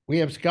workers. We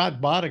have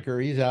Scott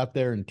Boddicker. He's out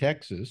there in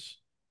Texas.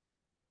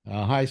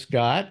 Hi,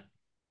 Scott.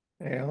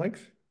 Hey, Alex.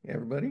 Hey,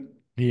 everybody.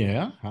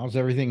 Yeah. How's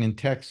everything in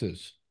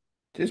Texas?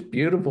 Just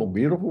beautiful,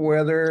 beautiful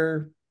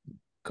weather.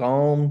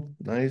 Calm,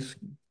 nice.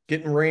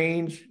 Getting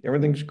range.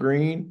 Everything's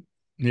green.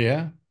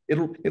 Yeah.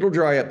 It'll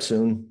dry up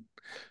soon.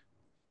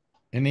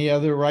 Any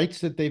other rights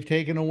that they've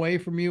taken away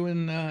from you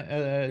in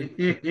I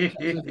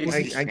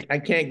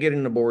can't get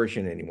an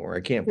abortion anymore.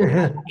 I can't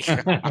believe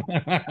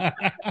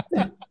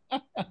it.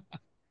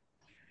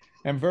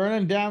 And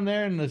Vernon down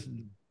there in the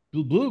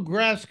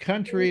bluegrass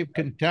country of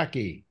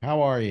Kentucky,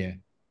 how are you?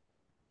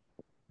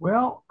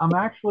 Well, I'm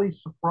actually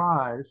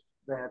surprised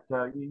that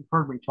you've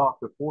heard me talk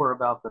before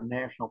about the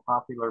National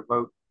Popular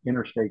Vote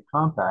Interstate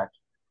Compact.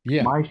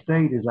 Yeah. My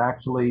state is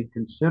actually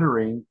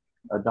considering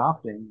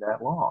adopting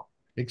that law.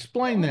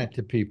 Explain that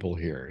to people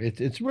here.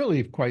 It's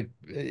really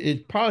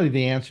it's probably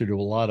the answer to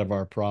a lot of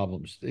our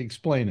problems.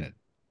 Explain it.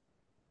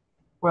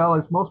 Well,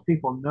 as most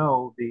people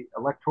know, the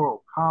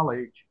Electoral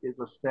College is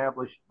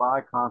established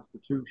by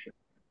Constitution.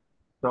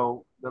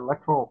 So the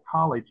Electoral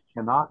College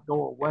cannot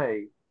go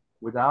away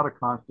without a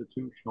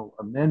constitutional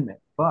amendment.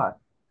 But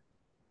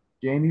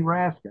Jamie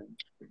Raskin,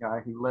 the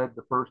guy who led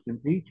the first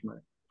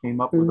impeachment,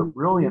 came up with a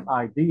brilliant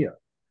idea,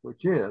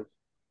 which is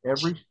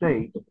every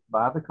state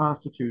by the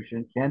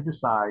Constitution can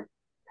decide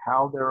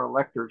how their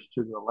electors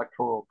to the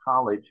Electoral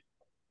College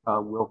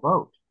will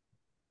vote.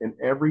 In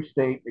every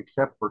state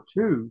except for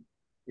two,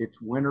 it's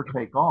winner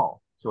take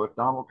all. So if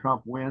Donald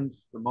Trump wins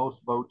the most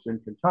votes in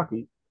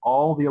Kentucky,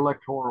 all the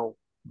electoral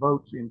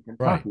votes in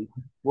Kentucky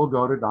will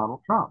go to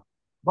Donald Trump.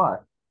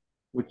 But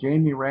with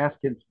Jamie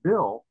Raskin's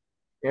bill,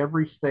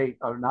 every state,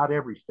 or not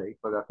every state,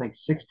 but I think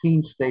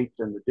 16 states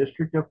and the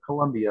District of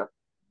Columbia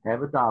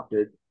have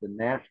adopted the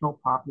National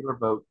Popular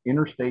Vote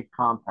Interstate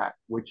Compact,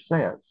 which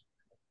says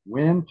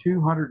when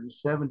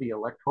 270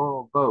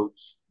 electoral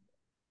votes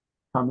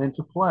come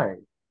into play,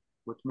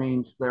 which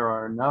means there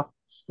are enough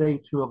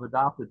states who have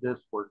adopted this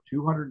where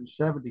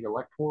 270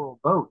 electoral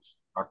votes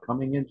are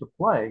coming into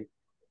play,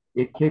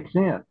 it kicks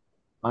in.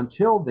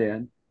 Until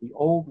then, the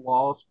old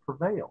laws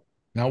prevail.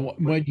 Now,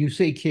 when you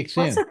say kicks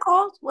What's in, it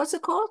called? What's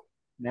it called?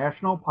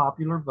 National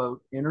Popular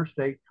Vote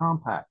Interstate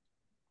Compact.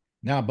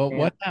 now, but And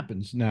what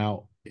happens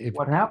now? If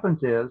what happens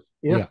is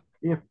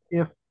if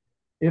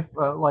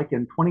like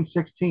in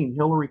 2016,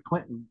 Hillary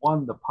Clinton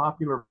won the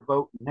popular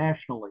vote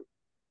nationally,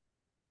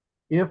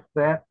 if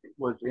that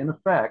was in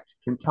effect,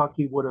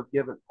 Kentucky would have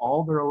given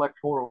all their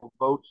electoral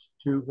votes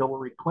to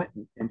Hillary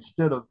Clinton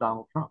instead of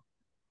Donald Trump.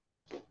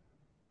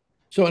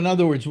 So, in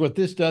other words, what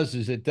this does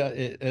is it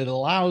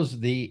allows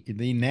the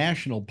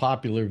national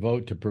popular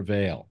vote to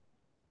prevail.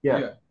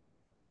 Yes.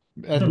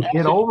 Yeah.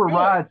 It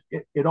overrides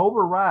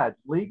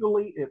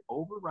legally. It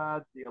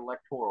overrides the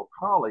Electoral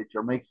College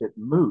or makes it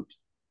moot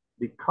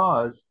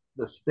because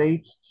the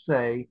states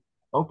say,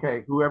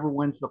 okay, whoever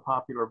wins the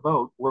popular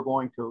vote, we're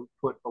going to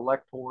put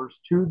electors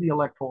to the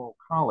Electoral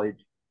College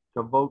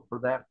to vote for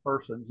that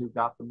person who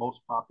got the most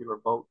popular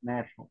vote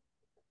nationally.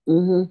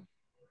 Mm-hmm.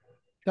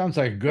 Sounds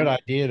like a good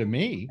idea to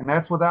me. And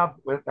that's without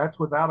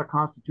a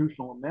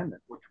constitutional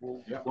amendment, which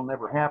will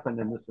never happen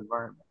in this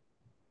environment.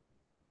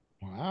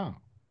 Wow.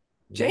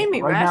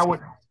 Jamie right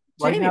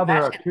now,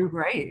 there are two.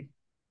 Great.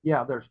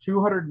 Yeah, there's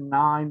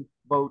 209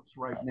 votes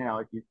right now.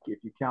 If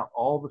you count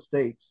all the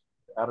states,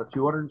 out of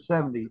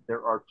 270,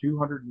 there are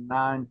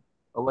 209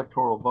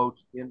 electoral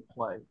votes in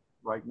play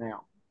right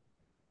now.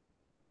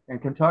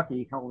 And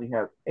Kentucky only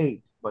has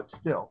 8, but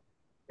still,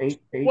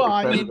 eight Well,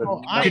 is better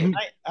than nothing.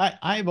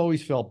 I've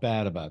always felt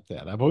bad about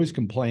that. I've always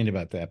complained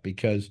about that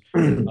because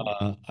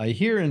I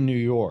hear in New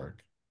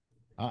York,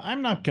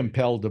 I'm not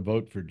compelled to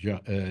vote for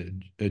Joe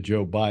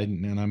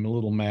Biden, and I'm a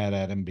little mad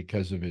at him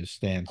because of his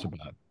stance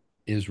about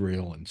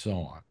Israel and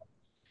so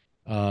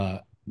on.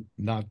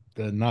 Not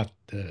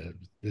the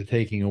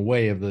taking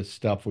away of the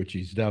stuff which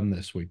he's done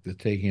this week, the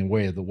taking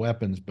away of the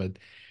weapons, but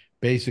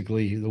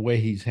basically the way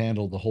he's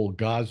handled the whole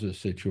Gaza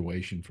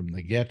situation from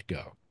the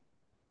get-go.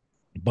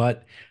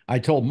 But I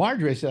told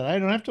Marjorie, I said, I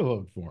don't have to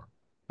vote for him.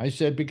 I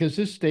said, because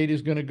this state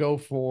is going to go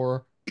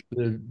for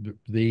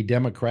the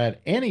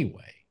Democrat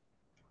anyway.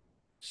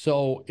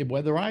 So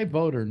whether I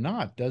vote or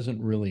not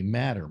doesn't really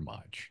matter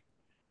much.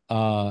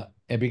 And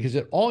because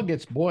it all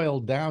gets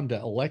boiled down to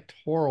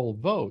electoral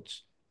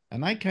votes.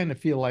 And I kind of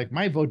feel like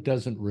my vote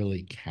doesn't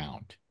really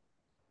count.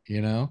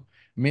 You know,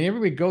 I mean,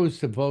 everybody goes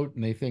to vote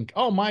and they think,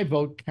 oh, my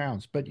vote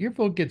counts. But your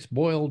vote gets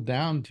boiled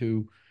down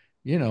to,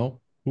 you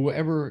know,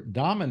 whoever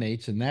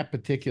dominates in that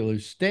particular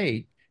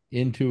state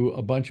into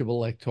a bunch of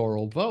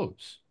electoral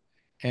votes.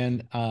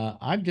 And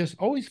I've just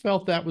always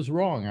felt that was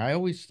wrong. I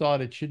always thought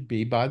it should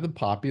be by the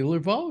popular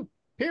vote,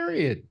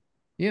 period.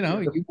 You know,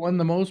 you won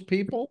the most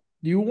people,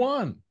 you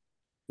won.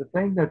 The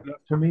thing that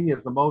to me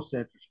is the most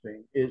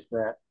interesting is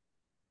that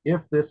if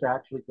this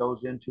actually goes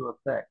into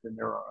effect and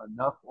there are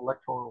enough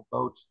electoral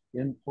votes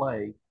in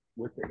play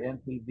with the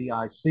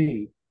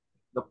NPVIC,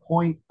 the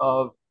point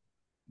of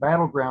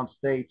battleground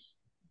states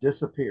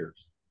disappears.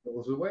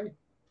 Goes away.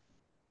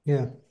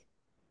 Yeah.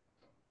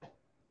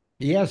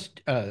 Yes,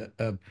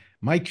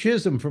 Mike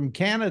Chisholm from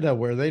Canada,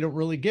 where they don't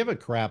really give a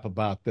crap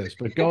about this.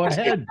 But go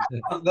ahead.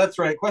 That's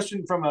right.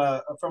 Question from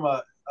a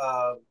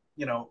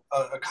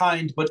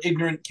kind but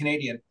ignorant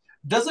Canadian.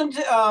 Doesn't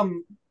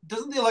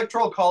the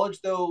Electoral College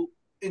though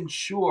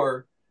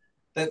ensure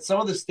that some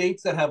of the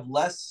states that have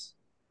less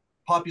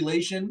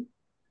population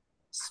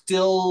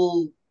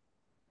still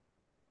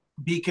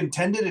be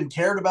contended and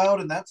cared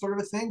about and that sort of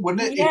a thing?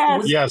 Wouldn't it?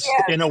 Yes,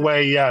 in a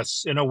way,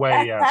 yes. In a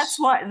way, yes.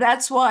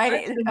 That's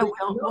why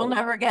we'll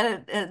never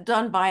get it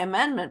done by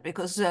amendment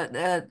because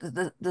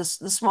the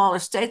smaller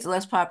states, the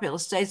less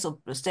populous states will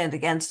stand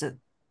against it.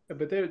 Yeah,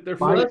 but they're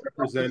fully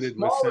represented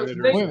with senators.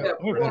 States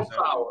have more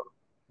power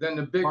than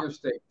the bigger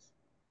states.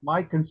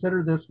 Mike,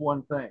 consider this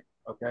one thing,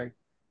 okay?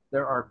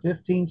 There are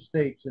 15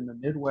 states in the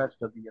Midwest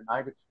of the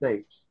United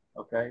States,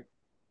 okay,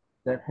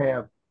 that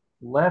have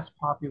less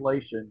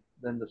population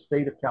than the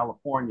state of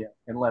California,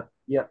 and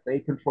yet they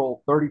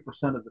control 30%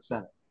 of the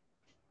Senate.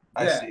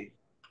 I see.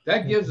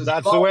 That gives us.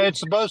 That's the way it's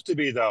supposed to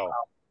be, though.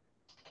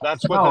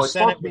 That's what the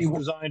Senate was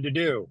designed to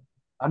do.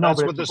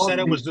 That's what the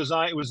Senate was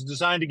designed. It was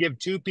designed to give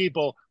 2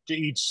 people to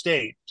each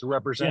state to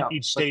represent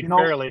each state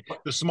fairly.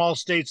 The small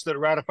states that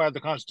ratified the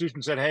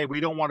Constitution said, "Hey,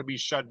 we don't want to be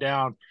shut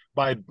down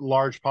by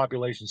large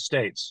population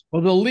states."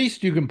 Well, the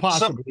least you can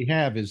possibly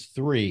have is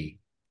 3.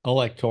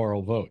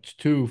 electoral votes,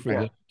 two for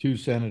Yeah. the two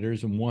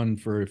senators and one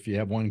for if you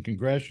have one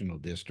congressional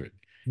district.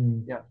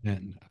 Yeah.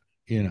 And,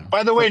 you know.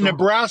 By the way,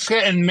 Nebraska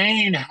and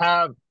Maine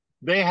have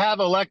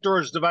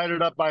electors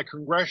divided up by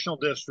congressional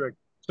district.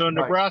 So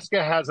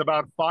Nebraska has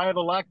about 5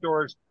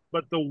 electors,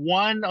 but the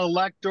one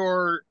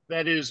elector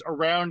that is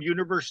around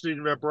University of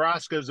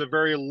Nebraska is a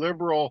very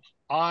liberal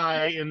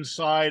eye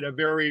inside a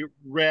very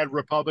red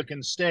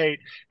Republican state.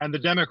 And the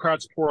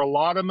Democrats pour a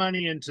lot of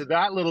money into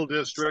that little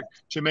district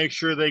to make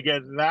sure they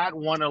get that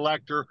one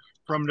elector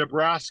from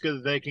Nebraska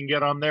that they can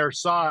get on their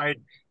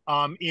side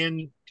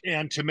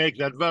and to make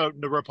that vote.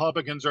 And the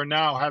Republicans are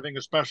now having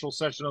a special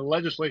session of the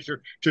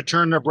legislature to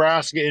turn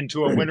Nebraska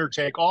into a winner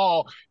take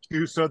all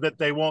so that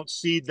they won't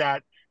cede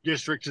that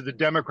district to the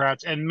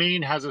Democrats. And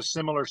Maine has a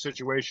similar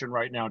situation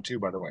right now too,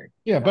 by the way.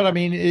 Yeah, but I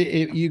mean,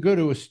 you go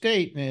to a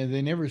state and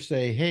they never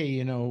say,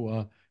 hey,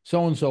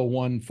 so-and-so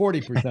won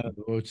 40% of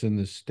the votes in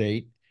the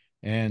state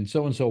and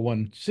so-and-so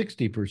won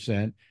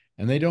 60%.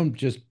 And they don't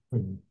just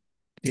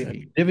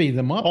divvy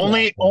them up.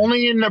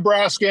 Only in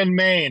Nebraska and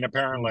Maine,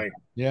 apparently.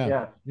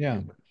 Yeah.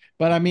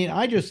 But I mean,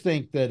 I just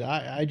think that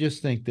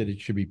it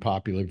should be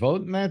popular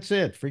vote, and that's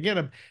it.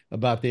 Forget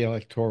about the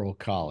Electoral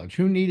College.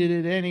 Who needed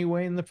it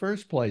anyway in the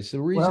first place? The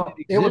reason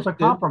it was a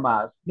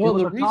compromise. Well,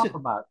 it was a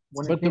compromise.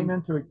 When it came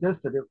into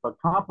existence, it was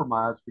a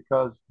compromise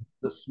because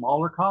the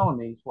smaller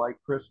colonies, like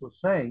Chris was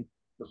saying,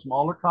 the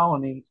smaller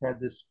colonies had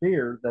this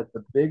fear that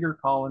the bigger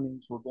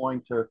colonies were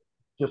going to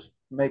just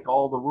make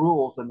all the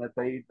rules and that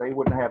they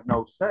wouldn't have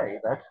no say.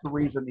 That's the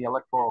reason the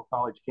Electoral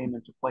College came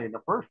into play in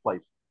the first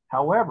place.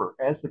 However,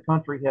 as the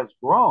country has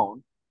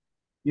grown,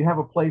 you have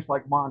a place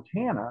like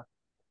Montana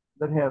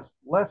that has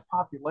less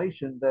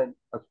population than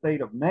a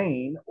state of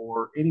Maine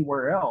or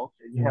anywhere else.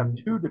 And you have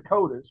 2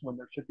 Dakotas when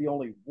there should be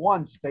only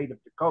 1 state of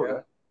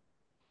Dakota.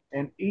 Yeah.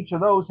 And each of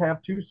those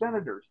have 2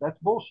 senators. That's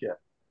bullshit.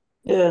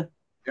 Yeah.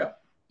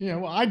 Yeah.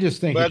 Well, I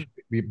just think it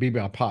should be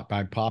by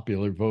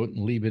popular vote and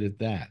leave it at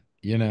that,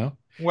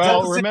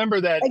 Well, remember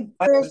that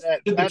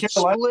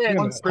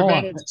split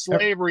prevented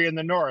slavery in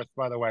the North,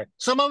 by the way.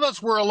 Some of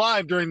us were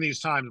alive during these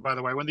times, by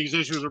the way, when these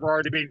issues were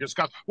already being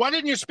discussed. Why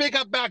didn't you speak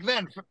up back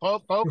then,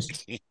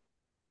 folks?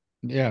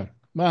 Yeah.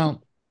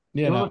 Well,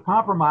 it was a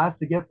compromise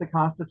to get the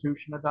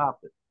Constitution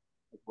adopted.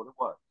 That's what it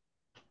was.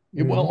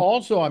 Well,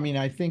 also, I mean,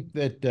 I think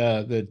that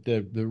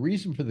the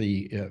reason for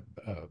the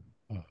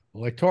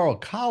Electoral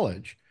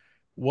College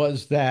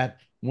was that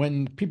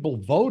when people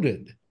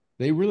voted,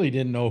 they really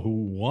didn't know who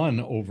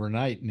won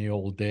overnight in the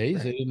old days.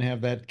 Right. They didn't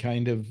have that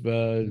kind of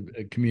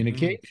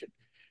communication.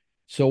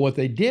 So what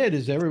they did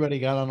is everybody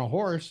got on a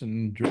horse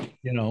and,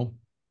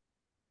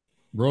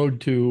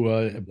 rode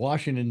to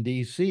Washington,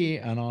 D.C.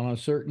 And on a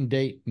certain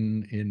date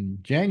in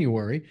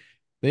January,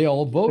 they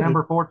all voted.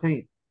 December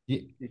 14th.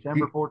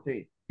 December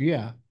 14th.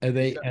 Yeah. And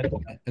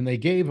they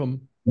gave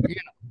them,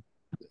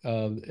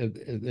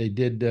 they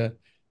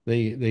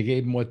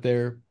gave them what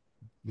their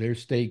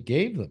state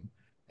gave them.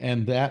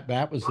 And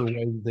that was the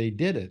way they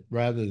did it,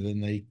 rather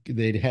than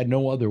they had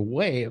no other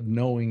way of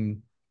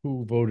knowing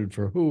who voted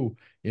for who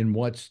in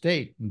what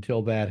state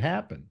until that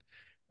happened.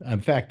 In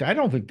fact, I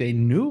don't think they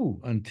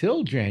knew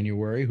until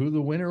January who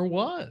the winner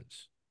was.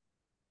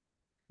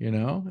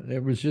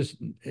 It was just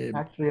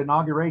actually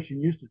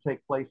inauguration used to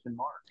take place in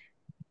March.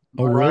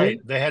 Oh, really? Right.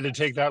 They had to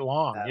take that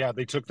long. Yeah,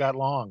 they took that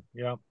long.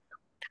 Yeah.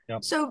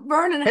 So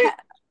Vernon,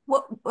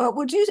 what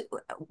would you?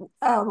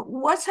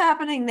 What's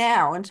happening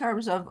now in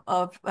terms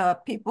of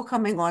people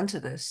coming onto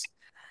this?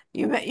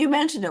 You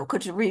mentioned it.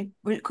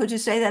 Could you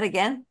say that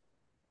again?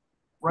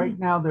 Right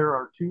now, there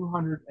are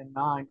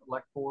 209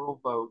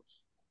 electoral votes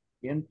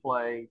in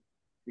play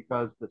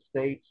because the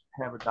states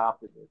have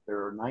adopted it.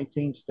 There are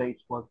 19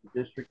 states plus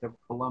the District of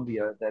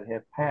Columbia that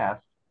have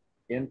passed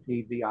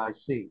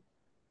NPVIC.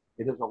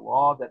 It is a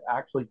law that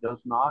actually does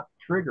not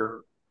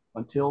trigger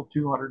until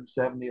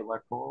 270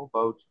 electoral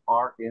votes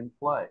are in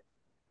play.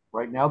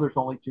 Right now, there's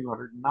only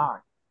 209.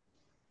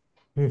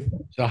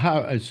 So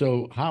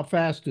how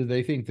fast do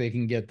they think they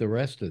can get the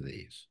rest of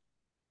these?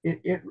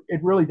 It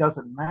really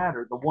doesn't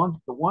matter. The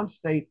one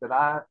state that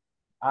I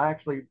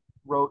actually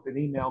wrote an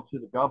email to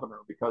the governor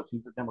because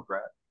he's a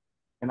Democrat,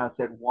 and I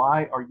said,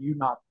 why are you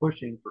not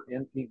pushing for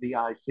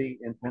NPVIC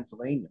in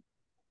Pennsylvania?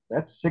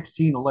 That's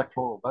 16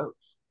 electoral votes.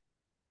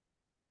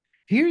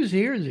 Here's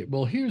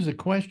the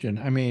question.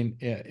 I mean,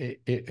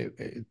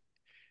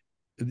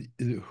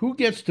 who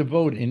gets to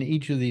vote in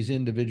each of these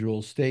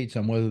individual states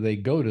on whether they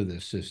go to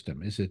this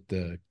system? Is it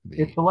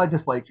it's the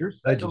legislatures,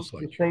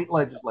 the state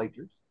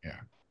legislatures. Yeah,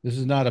 this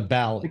is not a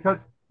ballot. Because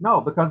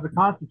the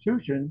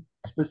Constitution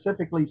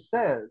specifically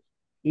says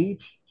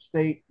each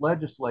state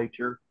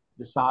legislature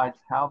decides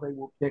how they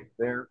will pick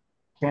their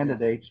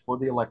candidates for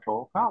the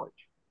Electoral College.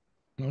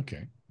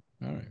 Okay,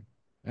 all right.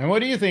 And what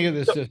do you think of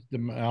this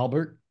system,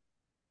 Albert?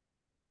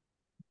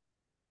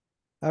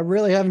 I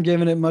really haven't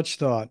given it much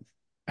thought.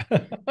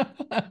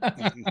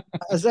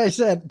 As I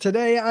said,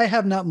 today I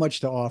have not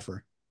much to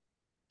offer.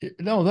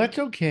 No, that's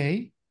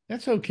okay.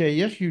 That's okay.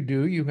 Yes, you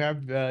do. You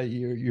have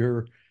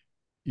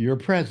your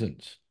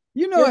presence.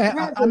 You know, You're I'm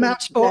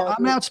president now.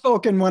 I'm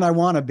outspoken when I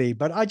want to be,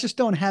 but I just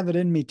don't have it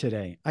in me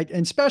today.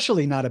 And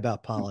especially not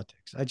about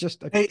politics.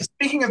 Hey,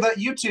 speaking of that,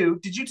 you two,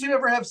 did you two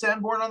ever have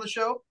Sanborn on the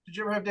show? Did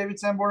you ever have David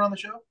Sanborn on the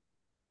show?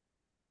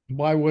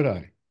 Why would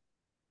I?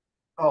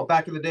 Oh,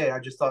 back in the day. I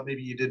just thought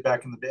maybe you did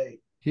back in the day.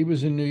 He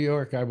was in New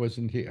York. I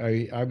wasn't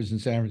here. I was in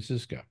San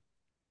Francisco.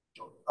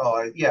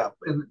 Oh, yeah.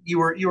 And you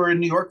were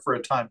in New York for a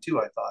time too,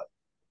 I thought.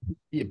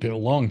 Yeah, been a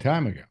long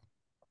time ago.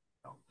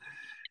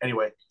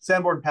 Anyway,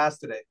 Sanborn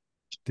passed today.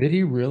 Did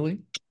he really?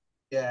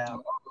 Yeah. I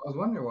was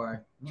wondering why.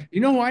 You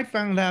know who I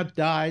found out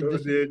died? So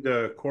did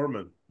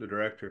Corman, the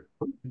director.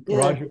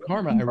 Roger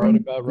Corman. I wrote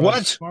about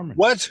Roger Corman.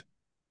 What?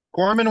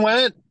 Corman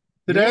went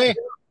today? Yeah.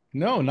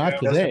 No, not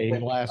today.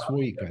 Last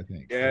week, I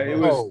think. Yeah, it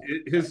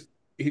was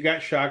he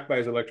got shocked by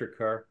his electric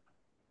car.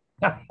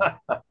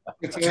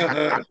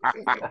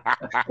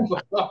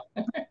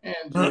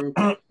 Andrew.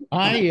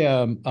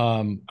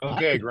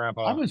 Okay,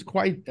 Grandpa. I was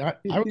quite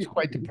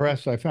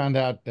depressed. I found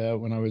out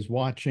when I was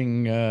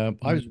watching the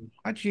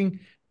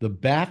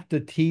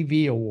BAFTA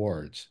TV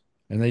Awards,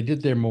 and they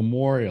did their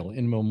memorial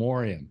in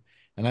memoriam.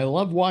 And I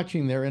love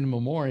watching their in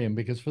memoriam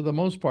because for the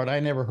most part, I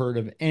never heard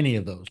of any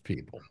of those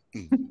people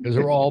because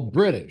they're all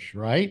British,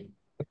 right?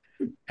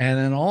 And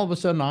then all of a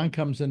sudden on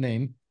comes the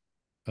name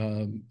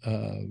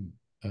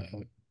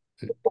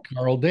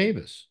Carl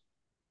Davis.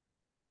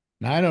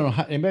 Now, I don't know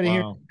how anybody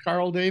here who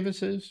Carl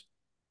Davis is?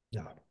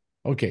 No.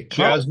 Okay.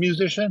 Jazz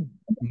musician?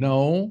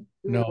 No.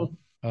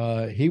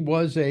 He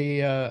was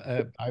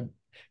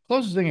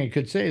closest thing I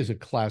could say is a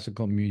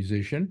classical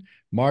musician.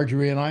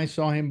 Marjorie and I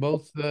saw him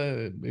both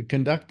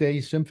conduct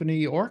a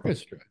symphony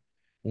orchestra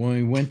when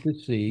we went to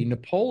see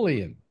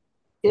Napoleon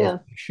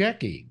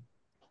Shecky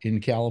in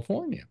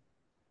California.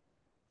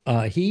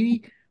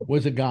 He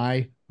was a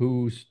guy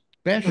whose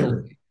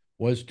specialty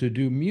was to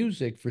do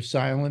music for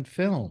silent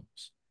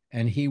films,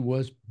 and he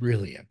was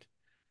brilliant.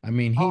 I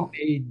mean,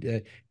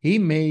 he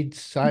made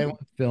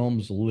silent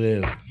films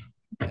live,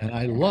 and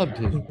I loved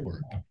his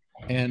work.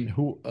 And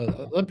who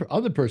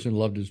other person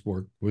loved his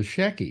work was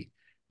Shecky,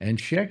 and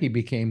Shecky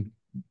became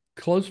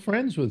close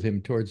friends with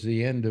him towards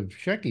the end of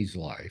Shecky's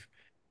life.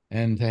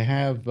 And to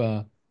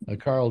have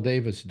Carl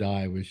Davis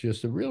die was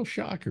just a real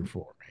shocker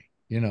for me.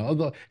 You know,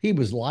 although he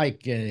was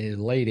like in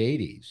the late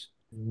 80s.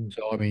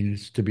 So, I mean,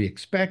 it's to be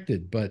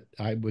expected, but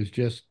I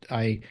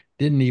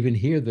didn't even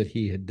hear that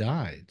he had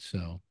died.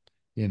 So,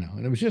 you know,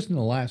 and it was just in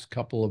the last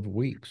couple of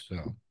weeks.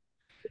 So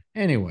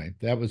anyway,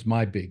 that was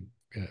my big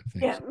thing.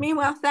 Yeah.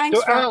 Meanwhile,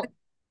 thanks for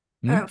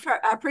I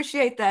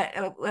appreciate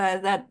that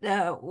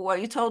what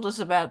you told us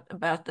about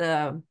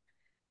the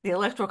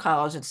electoral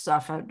college and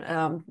stuff.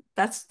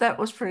 That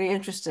was pretty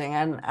interesting,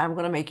 and I'm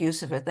going to make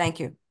use of it. Thank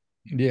you.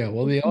 Yeah.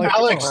 Well, the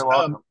Alex,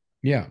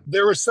 yeah,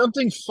 there was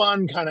something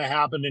fun kind of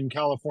happened in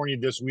California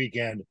this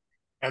weekend,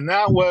 and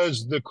that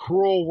was the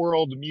Cruel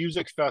World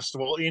Music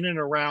Festival in and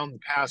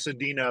around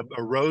Pasadena,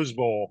 a Rose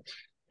Bowl.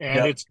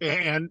 And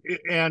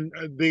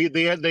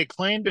they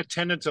claimed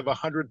attendance of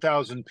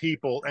 100,000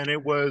 people, and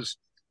it was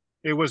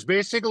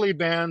basically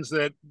bands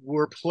that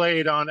were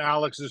played on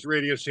Alex's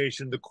radio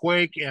station, The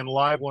Quake and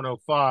Live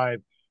 105.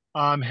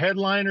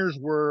 Headliners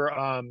were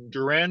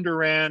Duran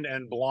Duran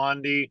and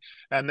Blondie,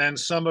 and then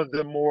some of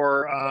the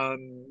more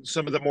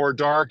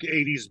dark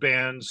 80s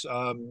bands,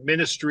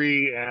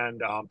 Ministry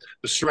and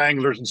the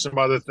Stranglers and some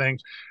other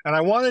things. And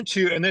I wanted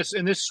to, and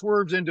this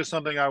swerves into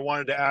something I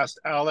wanted to ask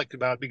Alex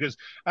about, because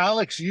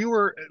Alex, you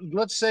were,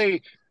 let's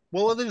say,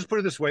 well, let's just put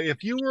it this way: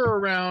 if you were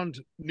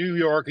around New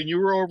York and you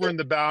were over in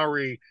the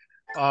Bowery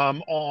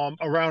around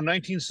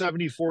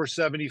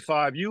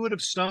 1974-75, you would have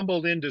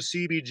stumbled into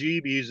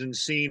CBGB's and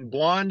seen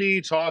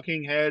Blondie,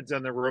 Talking Heads,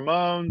 and the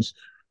Ramones,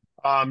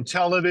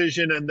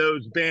 Television, and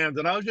those bands.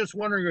 And I was just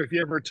wondering if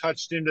you ever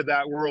touched into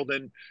that world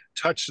and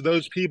touched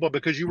those people,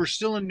 because you were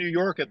still in New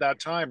York at that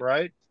time,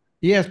 right?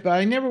 Yes, but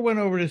I never went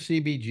over to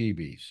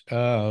CBGB's.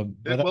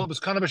 It was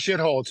kind of a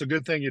shithole. It's a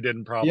good thing you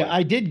didn't, probably. Yeah,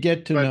 I did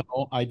get to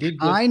know. I did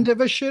kind of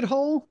a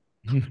shithole.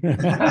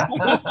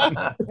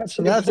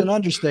 That's an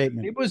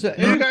understatement. It was.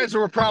 You guys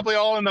were probably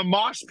all in the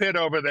mosh pit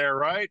over there,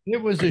 right?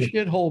 It was a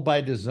shithole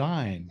by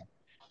design,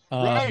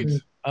 right?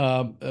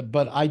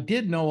 But I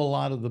did know a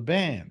lot of the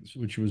bands,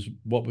 which was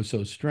what was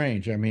so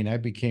strange. I mean, I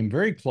became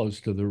very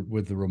close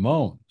with the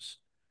Ramones,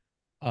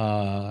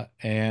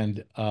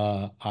 and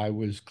I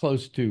was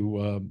close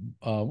to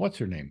what's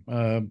her name?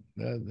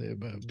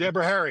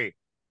 Deborah Harry.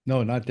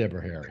 No, not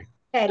Deborah Harry.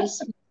 Patti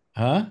Smith.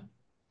 Huh?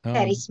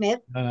 Patti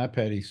Smith. No, not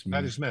Patti Smith.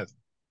 Patti Smith.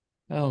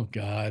 Oh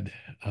God.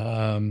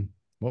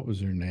 What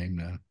was her name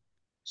now?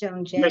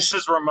 Joan Jett.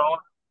 Mrs. Ramone.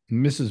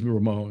 Mrs.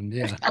 Ramone,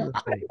 yeah.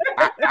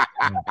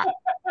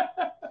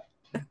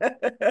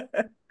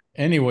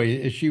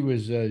 Anyway, she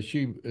was the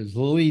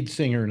lead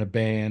singer in a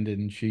band,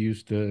 and she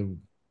used to,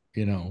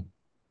 you know,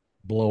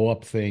 blow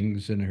up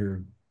things with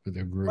her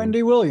group.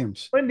 Wendy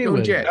Williams. Wendy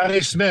Williams. Patti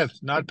Smith,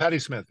 not Patti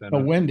Smith. Then. Oh,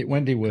 Wendy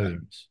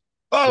Williams.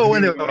 Oh,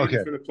 Wendy.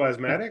 Okay. For the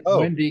plasmatics?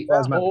 Oh, Wendy.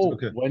 Plasmatics.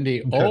 Okay.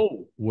 Wendy Okay.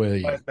 O.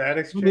 Williams.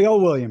 Plasmatics. Wendy O.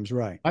 Williams,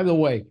 right. By the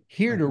way,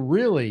 here to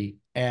really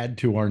add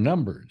to our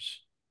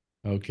numbers,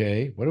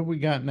 Okay. What have we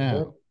got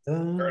now?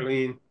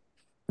 Charlene.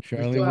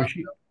 Charlene, was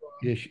she?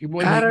 Yeah, she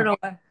wasn't. I don't know.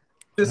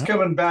 Just Huh?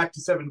 coming back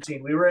to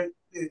 17. We were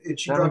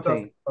she dropped off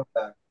 17.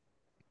 back.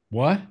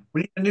 What?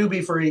 We need a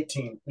newbie for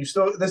 18. We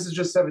still this is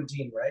just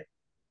 17, right?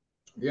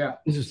 Yeah.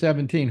 This is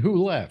 17.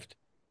 Who left?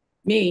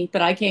 Me,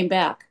 but I came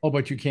back. Oh,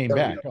 but you came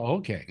There we back. Oh,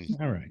 okay.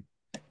 All right.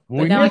 Well,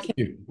 But we now I missed can.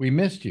 you. We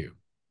missed you.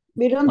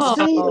 We don't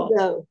see you Oh,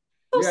 though.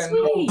 so Yeah,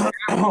 sweet.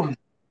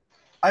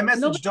 I messaged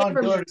Nobody John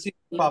ever Killer to see if messaged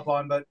he'd me. pop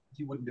on, but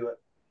he wouldn't do it.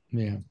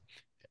 Yeah.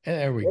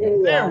 There we There go.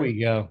 you There are. we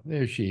go.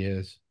 There she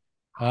is.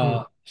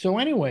 So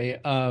anyway,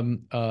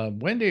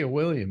 Wendy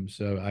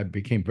Williams, I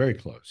became very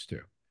close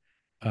to.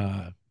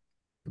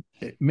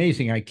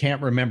 Amazing. I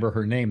can't remember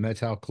her name.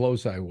 That's how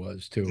close I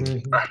was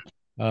to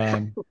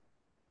her.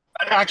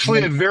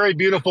 Actually, a very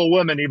beautiful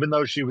woman, even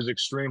though she was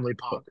extremely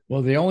punk.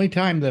 Well, the only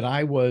time that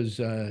I was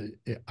at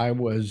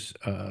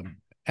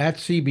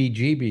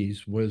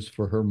CBGB's was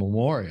for her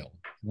memorial,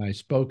 and I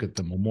spoke at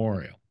the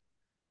memorial.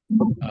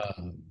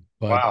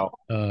 But Wow.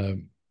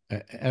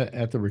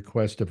 at the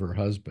request of her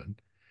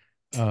husband,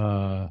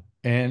 and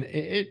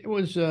it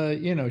was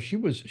she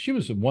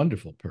was a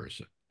wonderful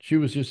person. She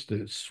was just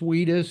the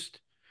sweetest.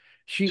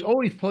 She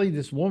always played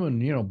this woman,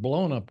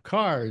 blowing up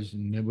cars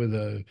and with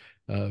a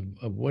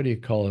what do you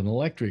call it, an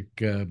electric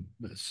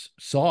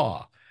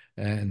saw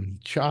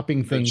and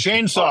chopping A things,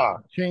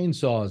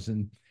 chainsaws,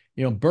 and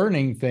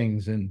burning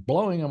things and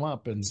blowing them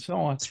up and so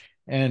on,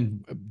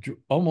 and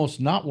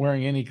almost not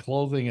wearing any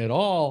clothing at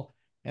all.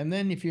 And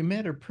then if you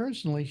met her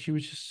personally, she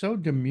was just so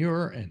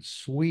demure and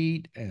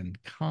sweet and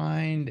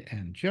kind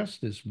and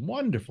just this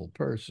wonderful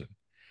person.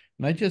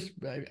 And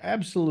I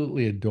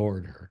absolutely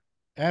adored her.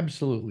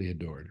 Absolutely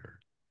adored her.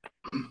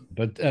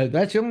 But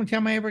that's the only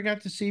time I ever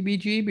got to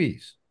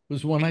CBGB's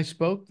was when I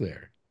spoke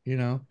there. I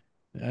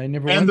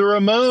never And went. the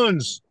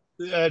Ramones.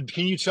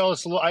 Can you tell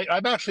us a little?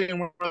 I'm actually in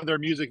one of their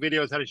music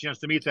videos, had a chance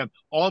to meet them.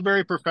 All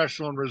very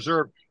professional and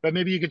reserved. But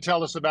maybe you could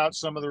tell us about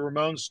some of the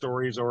Ramones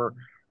stories or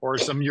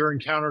some your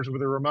encounters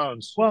with the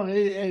Ramones. Well,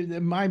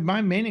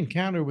 my main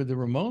encounter with the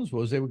Ramones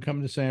was they would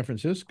come to San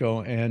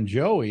Francisco, and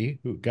Joey,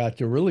 who got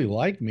to really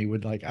like me,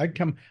 would I'd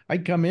come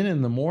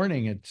in the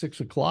morning at 6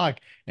 o'clock,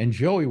 and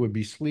Joey would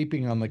be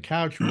sleeping on the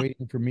couch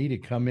waiting for me to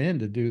come in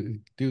to do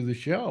the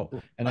show,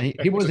 and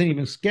he wasn't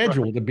even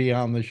scheduled to be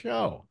on the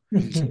show,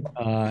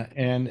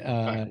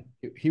 and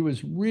he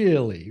was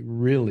really,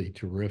 really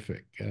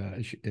terrific.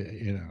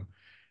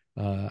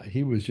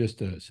 He was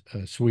just a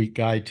sweet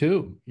guy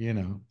too.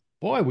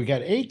 Boy, we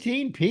got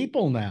 18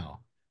 people now.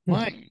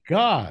 My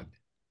God.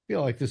 I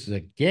feel like this is a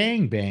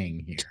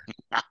gangbang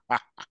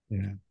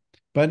here.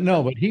 But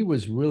he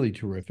was really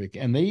terrific.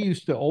 And they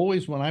used to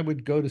always, when I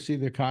would go to see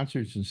their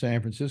concerts in San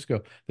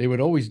Francisco, they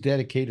would always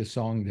dedicate a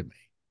song to me.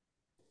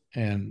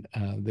 And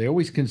they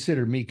always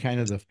considered me kind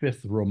of the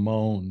fifth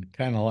Ramone,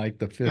 kind of like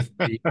the fifth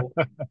Beatle.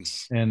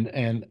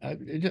 And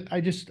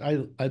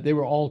they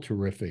were all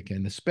terrific,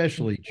 and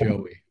especially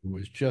Joey, who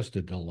was just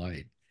a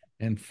delight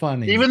and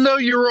funny. Even though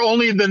you were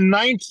only the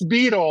ninth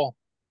Beatle,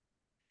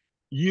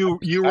 you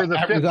were the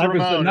fifth I was the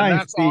Ramone, ninth and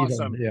that's Beatle.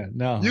 awesome. Yeah,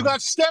 no. You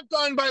got stepped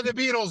on by the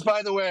Beatles,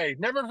 by the way.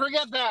 Never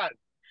forget that.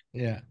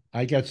 Yeah,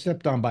 I got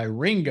stepped on by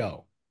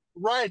Ringo.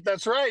 Right,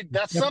 that's right.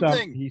 That's He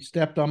something.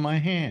 stepped on my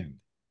hand.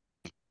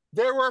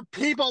 There were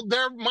people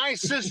there. My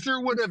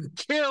sister would have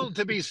killed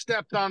to be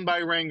stepped on by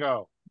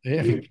Ringo.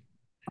 Yeah.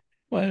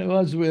 Well, it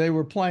was they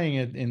were playing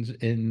it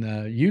in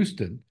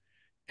Houston,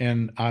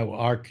 and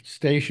our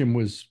station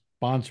was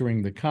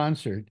sponsoring the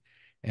concert,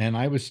 and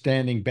I was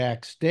standing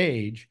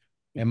backstage,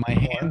 and my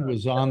hand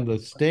was on the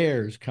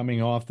stairs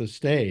coming off the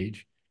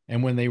stage.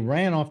 And when they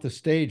ran off the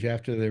stage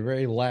after their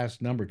very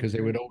last number, because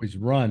they would always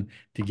run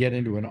to get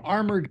into an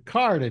armored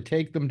car to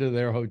take them to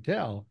their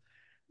hotel,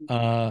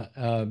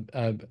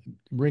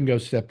 Ringo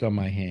stepped on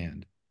my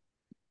hand.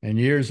 And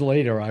years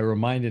later, I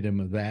reminded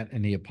him of that,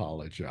 and he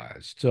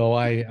apologized. So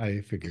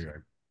I figured I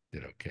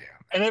did okay on that.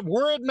 And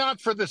were it not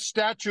for the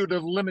statute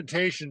of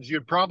limitations,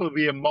 you'd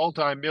probably be a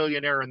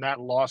multi-millionaire in that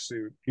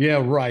lawsuit.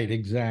 Yeah, right.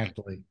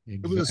 Exactly.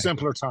 It was a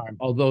simpler time.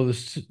 Although the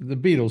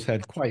Beatles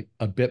had quite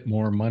a bit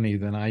more money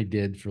than I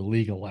did for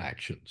legal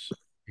actions.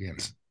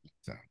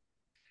 So,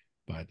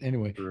 but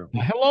anyway,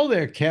 hello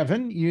there,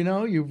 Kevin.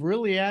 You've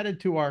really added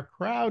to our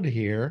crowd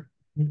here.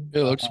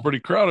 It looks pretty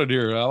crowded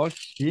here,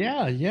 Alex.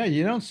 Yeah.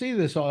 You don't see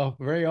this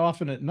very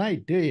often at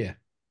night, do you?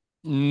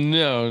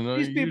 No,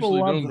 These I people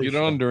usually love don't this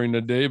get on show. during the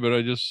day, but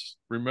I just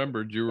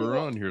remembered you were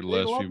on here the They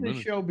last love few this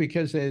minutes. show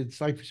because it's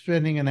like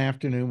spending an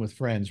afternoon with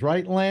friends,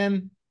 right,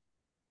 Len?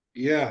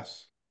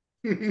 Yes.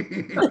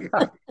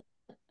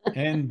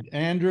 And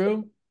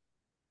Andrew?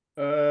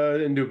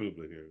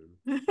 Indubitably.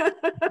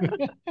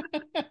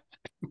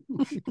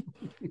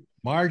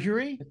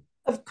 Marjorie?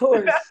 Of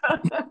course.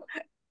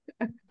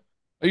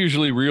 I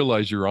usually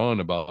realize you're on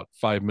about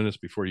 5 minutes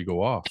before you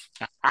go off.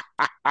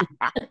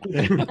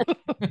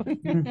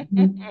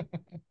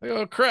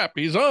 Oh, crap,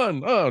 he's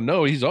on. Oh,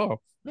 no, he's off.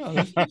 No,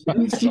 that's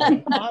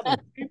a lot of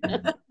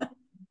people.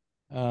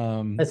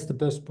 That's the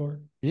best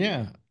part.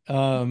 Yeah.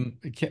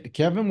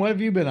 Kevin, what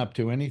have you been up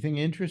to? Anything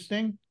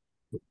interesting?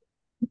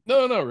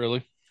 No, not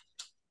really.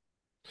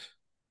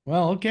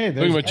 Well, okay.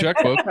 Doing There's my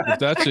checkbook, if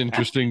that's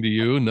interesting to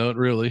you, not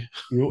really.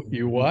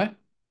 You what?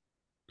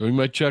 Doing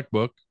my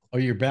checkbook. Oh,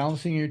 you're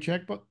balancing your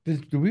checkbook? Do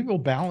people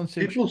balance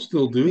their People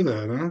still do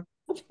that, huh?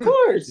 Of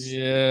course.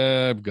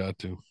 Yeah, I've got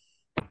to.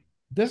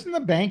 Doesn't the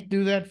bank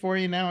do that for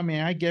you now? I mean,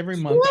 every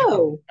month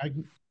No.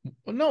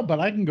 well, no, but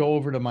I can go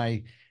over to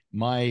my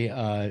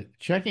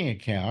checking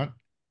account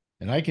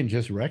and I can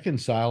just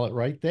reconcile it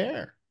right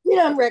there. You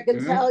don't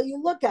reconcile,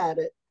 you look at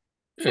it.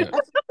 Yeah.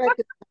 That's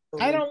reconciling.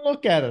 I don't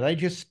look at it. I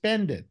just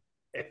spend it.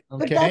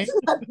 But Okay. that's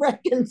not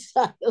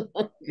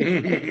reconciling.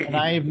 And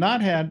I have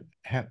not had.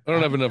 I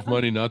don't have enough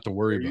money not to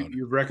worry about it.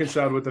 You've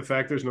reconciled with the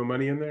fact there's no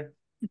money in there?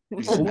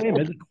 Well, wait a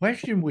minute. The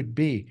question would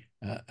be,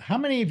 how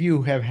many of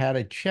you have had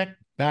a check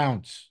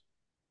bounce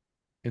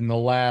in the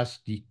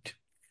last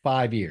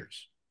 5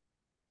 years?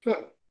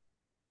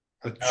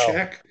 A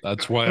check?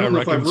 That's why I I don't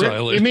know if I've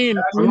reconcile written- it.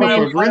 I don't know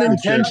if I've written a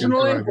check in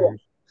unintentionally? 5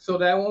 years. So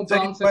that won't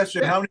Second bounce.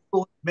 question: how many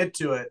people admit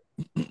to it?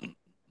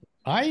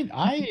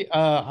 I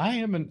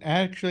haven't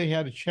actually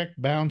had a check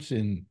bounce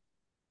in.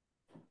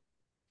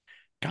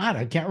 God,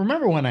 I can't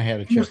remember when I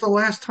had a When was check. the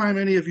last time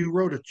any of you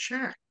wrote a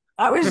check?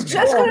 I was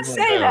just going to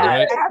say that.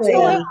 Right.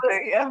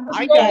 Absolutely. Yeah.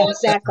 Yeah,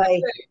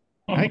 exactly.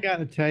 I got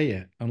to tell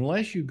you,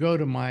 unless you go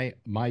to my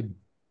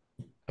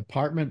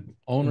apartment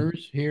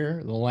owners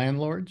here, the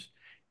landlords,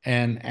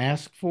 and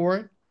ask for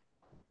it,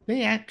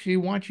 they actually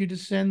want you to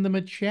send them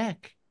a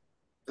check.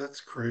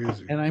 That's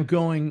crazy. And I'm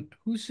going,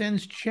 who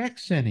sends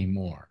checks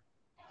anymore?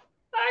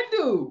 I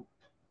do.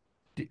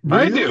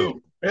 I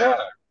do. Yeah.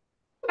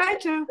 I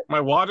do.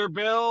 My water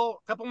bill,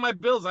 a couple of my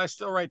bills, I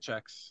still write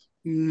checks.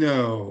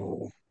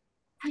 No.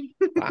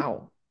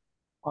 Wow.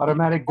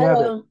 Automatic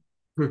debit.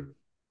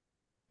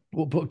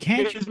 Well, but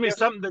can't Gives me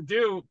something to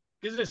do.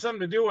 Gives me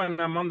something to do when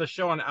I'm on the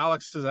show on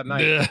Alex's at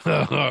night.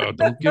 Yeah,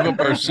 don't give up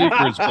our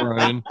secrets,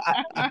 Brian.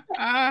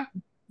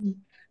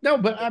 No,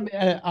 but I mean,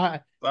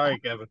 Sorry,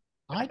 Kevin.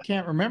 I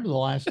can't remember the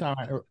last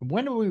time.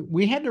 When did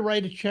we had to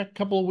write a check a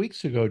couple of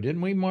weeks ago,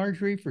 didn't we,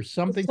 Marjorie, for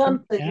something?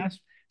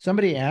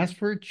 Somebody asked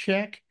for a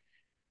check,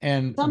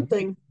 and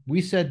Something.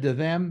 we said to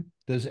them,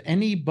 "Does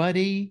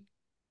anybody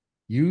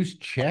use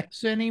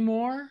checks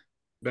anymore?"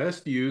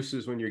 Best use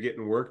is when you're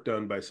getting work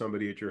done by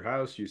somebody at your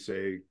house. You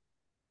say,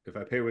 if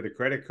I pay with a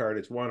credit card,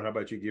 it's 1. How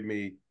about you give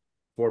me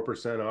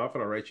 4% off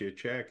and I'll write you a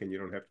check and you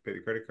don't have to pay the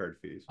credit card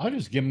fees. I'll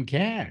just give them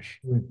cash.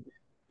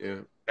 Yeah.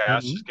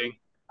 Cash is king.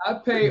 I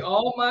pay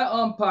all my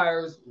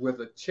umpires with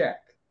a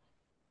check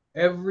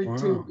every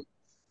 2 weeks.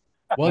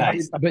 Well,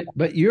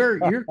 but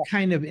you're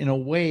kind of in a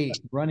way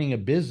running a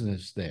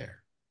business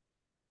there,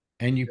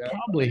 and you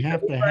probably have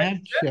to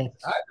have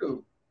checks. I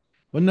do.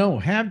 Well, no,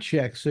 have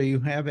checks so you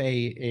have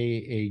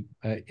a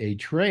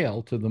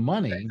trail to the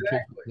money in case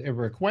there's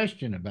ever a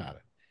question about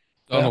it.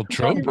 Donald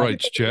Trump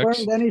writes checks.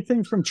 Learned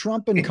anything from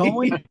Trump and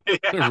Cohen?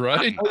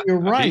 Right? Oh, you're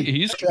right.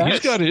 He's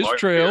got his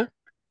trail.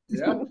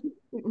 Yeah.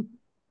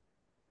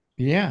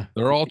 Yeah.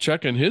 They're all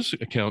checking his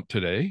account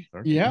today.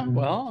 Yeah,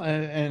 well,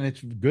 and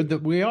it's good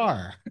that we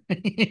are.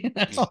 You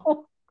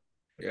know?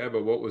 Yeah,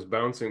 but what was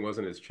bouncing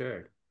wasn't his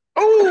check.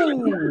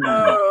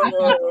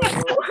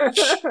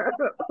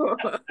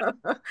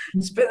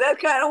 It's been that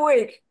kind of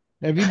week.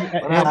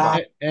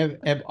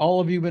 Have all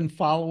of you been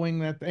following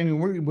that? I mean,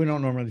 we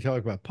don't normally talk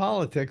about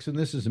politics, and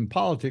this isn't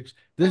politics.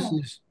 This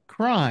is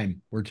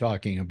crime we're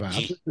talking about.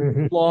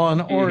 Law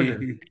and order.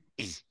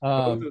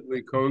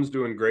 Supposedly, Cohn's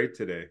doing great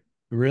today.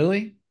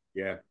 Really?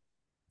 Yeah.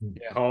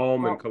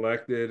 Calm and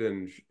collected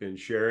and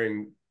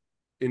sharing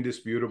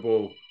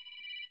indisputable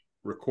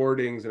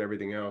recordings and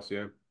everything else.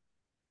 Yeah.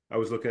 I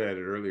was looking at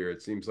it earlier.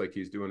 It seems like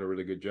he's doing a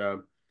really good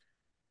job.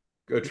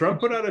 Trump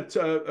put out a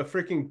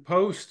freaking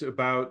post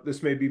about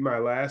this may be my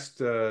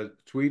last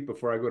tweet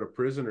before I go to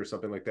prison or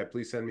something like that.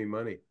 Please send me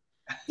money.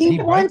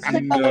 He wants to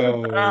go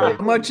No. to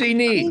How much he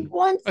need?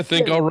 I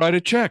think I'll write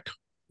a check.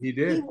 He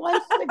did. He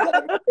wants to go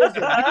to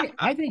prison.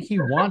 I think he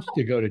wants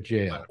to go to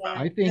jail.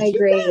 I think I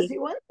agree. He does. He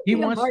wants to he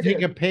be a wants to take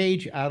a martyr.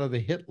 page out of the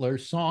Hitler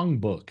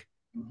songbook.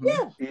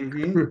 Yeah.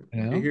 You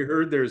know? He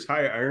heard there's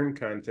high iron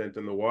content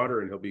in the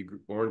water and he'll be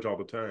orange all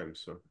the time.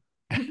 So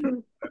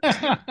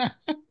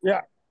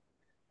Yeah.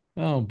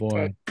 Oh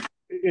boy.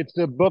 It's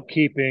a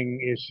bookkeeping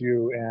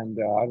issue, and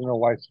I don't know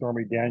why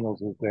Stormy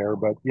Daniels is there,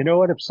 but you know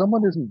what? If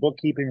someone isn't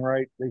bookkeeping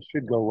right, they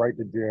should go right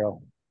to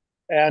jail.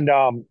 And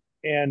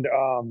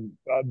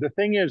the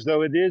thing is,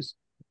 though, it is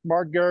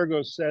Mark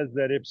Garagos says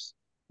that it's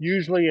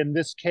usually in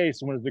this case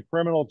when it's a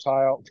criminal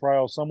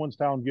trial, someone's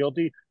found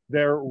guilty,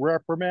 they're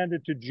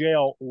reprimanded to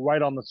jail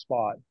right on the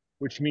spot,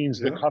 which means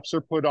the cuffs are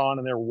put on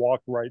and they're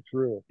walked right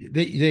through.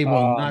 They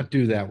will not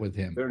do that with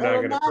him. they're not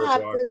going to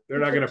perk walk. They're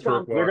not going to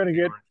perk walk. They're going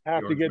to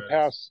have to get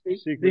past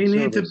Secret They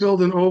need to Service.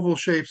 build an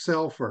oval-shaped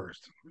cell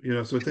first,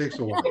 so it takes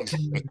a while.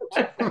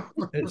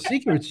 The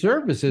Secret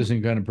Service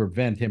isn't going to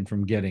prevent him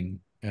from getting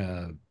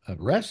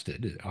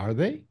arrested, are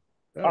they?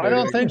 I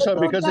don't think so,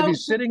 because if Go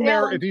he's to sitting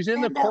jail there, if he's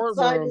in the and stand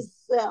outside courtroom, his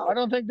cell. I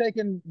don't think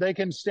they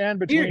can stand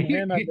between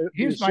him and the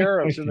Here's my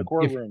sheriffs in question. the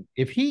courtroom.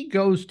 If he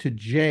goes to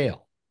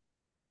jail,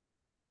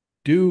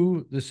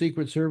 do the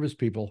Secret Service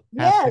people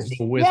have to Yes,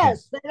 go with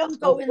yes, him? they don't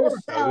go in the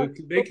course. cell. They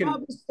They'll can.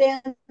 probably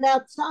stand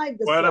outside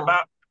the What cell.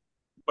 about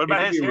It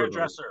can his be remote.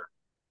 hairdresser?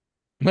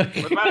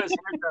 What about his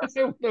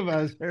hairdresser? What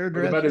about his What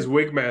hairdresser? about his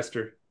wig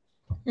master?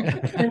 I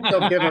think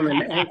they'll give him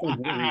an ankle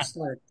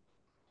bracelet.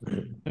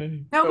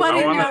 Nobody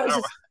I wanna-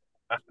 knows.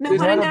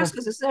 Nobody knows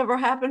because it's never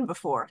happened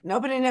before.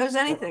 Nobody knows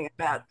anything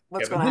about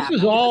what's Yeah, but going to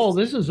This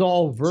happen. is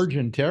all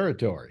virgin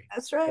territory.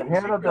 That's right. The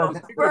head of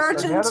the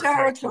Virgin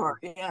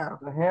territory. Yeah.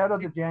 The head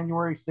of the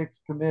January 6th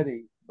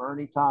committee,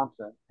 Bernie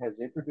Thompson, has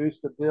introduced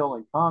a bill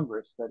in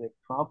Congress that if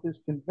Trump is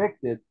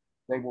convicted,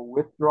 they will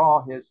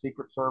withdraw his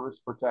Secret Service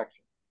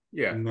protection.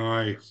 Yeah.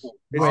 Nice.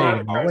 It's Wait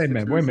not a minute, wait a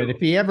minute, wait a minute.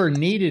 If he ever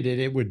needed it,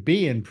 it would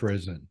be in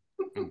prison.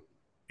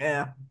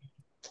 Yeah.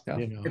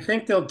 You know. I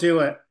think they'll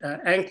do a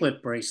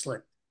anklet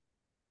bracelet.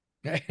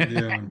 Yeah.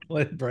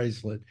 Anklet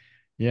bracelet.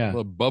 Yeah.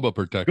 Well, Bubba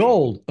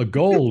protection. A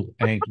gold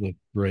anklet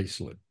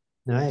bracelet.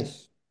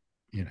 Nice.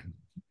 You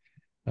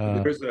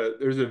know. There's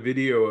a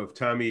video of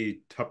Tommy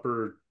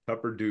Tupper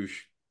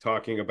douche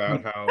talking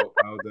about how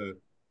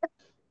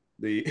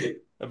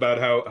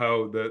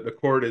the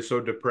court is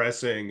so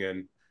depressing,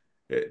 and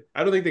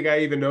I don't think the guy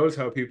even knows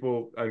how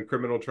people on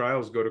criminal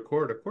trials go to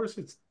court. Of course,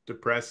 it's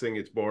depressing.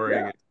 It's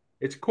boring. Yeah.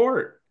 It's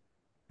court.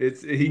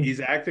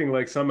 He's acting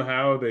like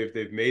somehow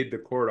they've made the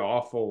court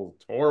awful,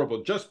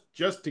 horrible, just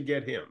to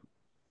get him.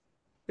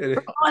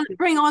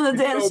 Bring on the It's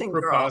dancing so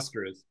girl.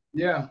 preposterous.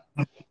 Yeah.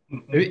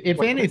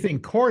 If anything,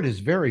 court is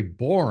very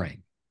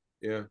boring.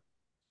 Yeah.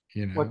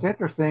 You know. What's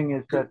interesting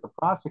is that the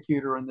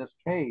prosecutor in this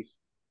case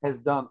has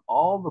done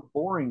all the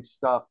boring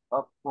stuff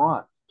up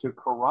front to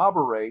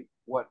corroborate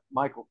what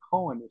Michael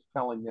Cohen is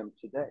telling them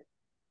today.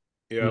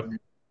 Yeah.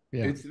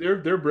 Yeah.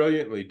 They're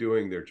brilliantly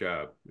doing their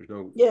job. There's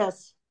no.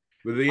 Yes.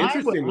 But the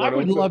interesting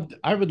one.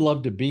 I would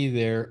love to be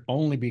there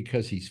only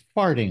because he's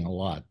farting a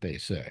lot, they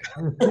say.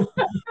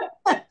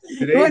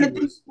 You want to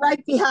be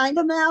right behind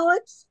him,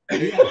 Alex?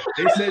 They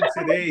said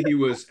today he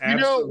was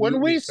absolutely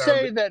when we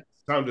say that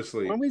sound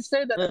asleep. When we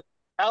say that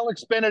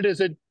Alex Bennett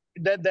is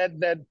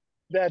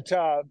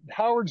that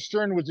Howard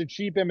Stern was a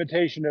cheap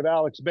imitation of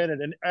Alex Bennett,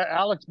 and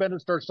Alex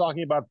Bennett starts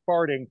talking about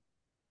farting,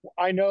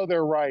 I know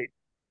they're right.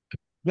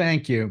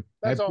 Thank you.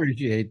 That's I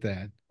appreciate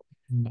that.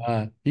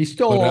 He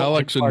stole. But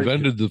Alex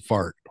invented the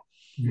fart.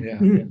 Yeah,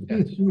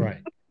 that's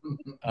right.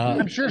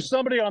 I'm sure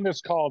somebody on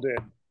this call did.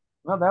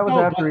 Well, that was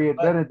after he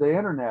invented the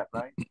internet,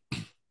 right?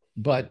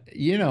 But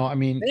I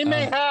mean, He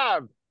may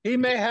have. He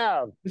may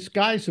have. This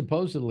guy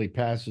supposedly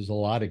passes a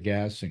lot of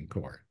gas in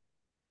court.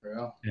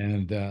 Yeah.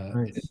 And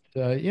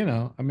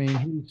I mean,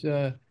 he's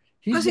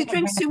Because he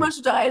drinks too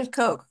much Diet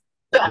Coke.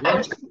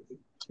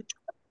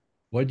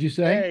 What'd you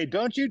say? Hey,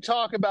 don't you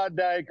talk about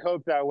Diet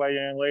Coke that way,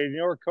 young lady,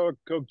 or Coke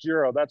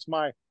Zero. That's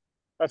my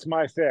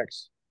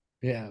fix.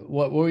 Yeah.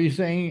 What were you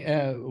saying?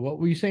 What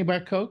were you saying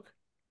about Coke?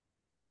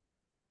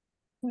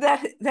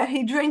 That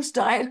he drinks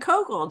Diet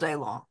Coke all day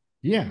long.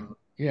 Yeah.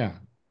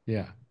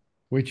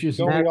 Which is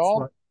Don't we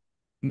all?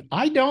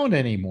 I don't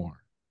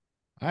anymore.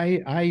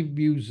 I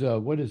use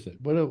what is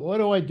it? What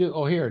do I do?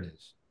 Oh, here it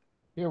is.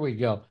 Here we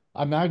go.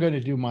 I'm now going to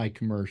do my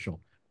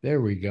commercial. There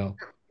we go.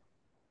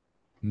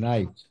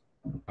 Nice.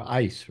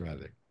 Ice,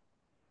 rather.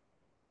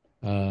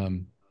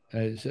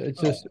 It's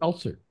a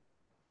seltzer,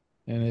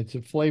 and it's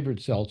a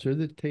flavored seltzer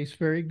that tastes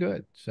very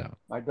good. So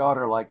My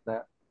daughter liked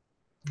that.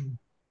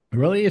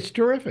 really, it's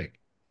terrific,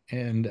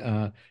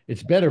 and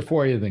it's better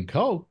for you than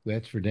Coke.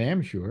 That's for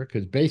damn sure,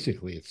 because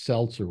basically it's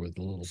seltzer with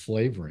a little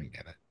flavoring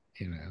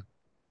in it.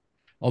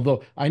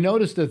 Although I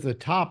noticed at the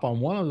top on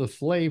one of the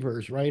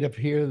flavors, right up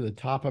here, the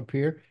top up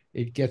here,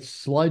 it gets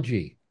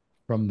sludgy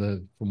from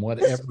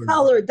whatever.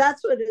 Discolored.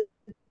 That's what it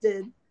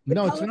did.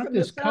 No, it's not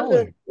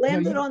discolored.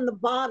 Landed on the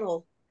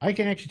bottle. I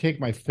can actually take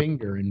my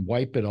finger and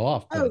wipe it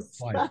off. Oh, It's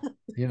like,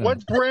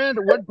 What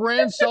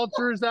brand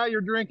seltzer is that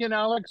you're drinking,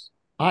 Alex?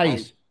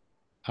 Ice.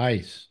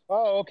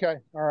 Oh, okay.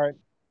 All right.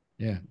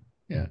 Yeah.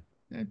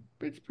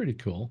 It's pretty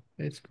cool.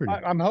 It's pretty.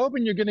 I'm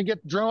hoping you're going to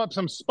drum up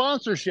some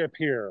sponsorship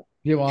here.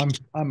 Yeah, well,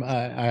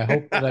 I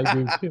hope that I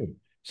do too.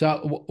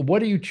 So, what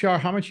do you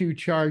charge? How much are you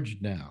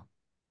charged now?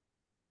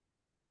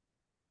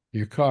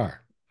 Your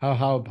car?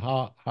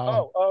 How?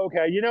 Oh,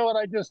 okay. You know what?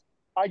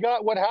 I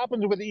got what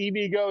happens with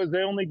EVgo is they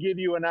only give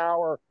you an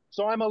hour,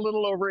 so I'm a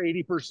little over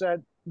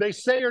 80%. They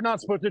say you're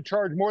not supposed to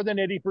charge more than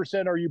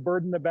 80% or you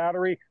burden the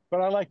battery, but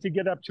I like to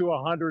get up to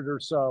 100 or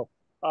so.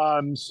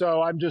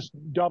 So I'm just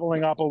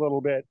doubling up a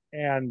little bit,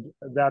 and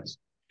that's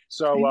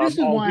so. See, this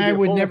is why I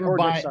would never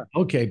buy. time.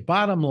 Okay,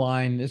 bottom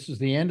line, this is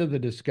the end of the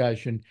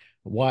discussion.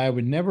 Why I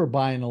would never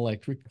buy an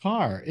electric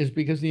car is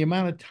because the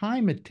amount of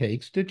time it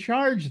takes to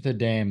charge the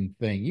damn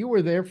thing. You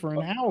were there for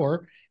an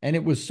hour, and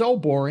it was so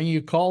boring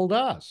you called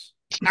us.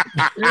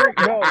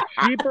 No,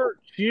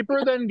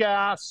 cheaper than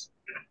gas.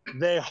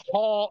 They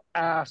haul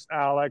ass,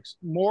 Alex.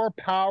 More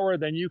power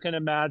than you can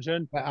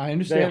imagine. I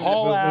understand. They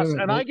haul ass,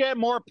 and I get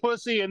more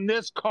pussy in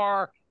this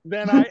car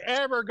than I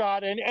ever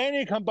got in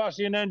any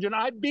combustion engine.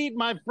 I beat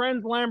my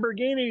friend's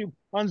Lamborghini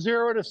on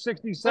 0 to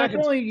 60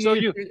 seconds.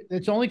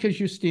 It's only because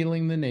you're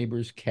stealing the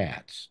neighbor's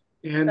cats.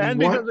 And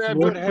because I have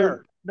good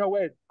hair. No,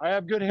 wait, I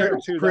have good hair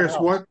too.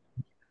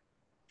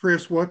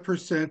 Chris, what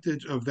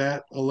percentage of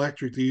that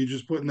electric that you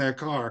just put in that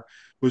car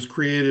was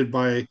created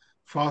by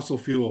fossil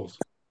fuels?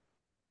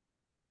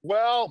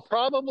 Well,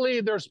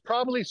 there's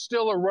probably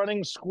still a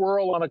running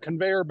squirrel on a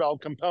conveyor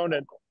belt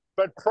component,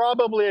 but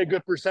probably a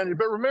good percentage.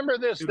 But remember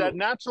this, that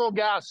natural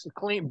gas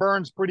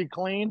burns pretty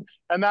clean,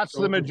 and that's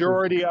the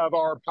majority of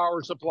our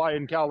power supply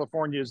in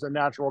California is the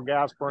natural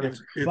gas burning.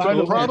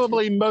 But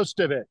probably most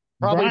of it.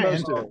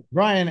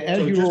 Brian,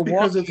 as you were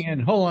walking in,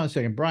 hold on a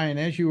second. Brian,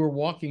 as you were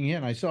walking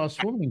in, I saw a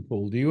swimming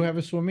pool. Do you have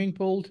a swimming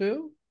pool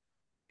too?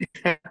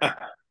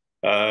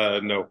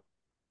 No.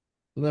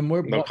 Then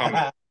no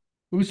comment.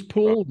 Whose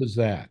pool was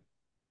that?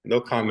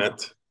 No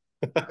comment.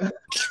 So,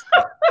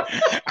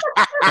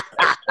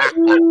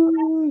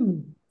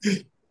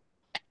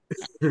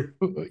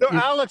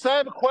 Alex, I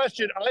have a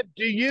question. I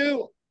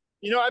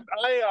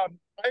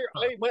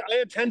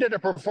attended a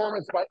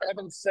performance by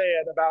Evan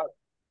Sayed about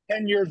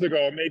 10 years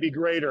ago, maybe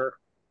greater,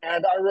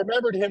 and I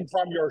remembered him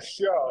from your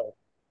show.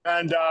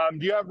 And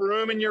do you have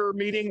room in your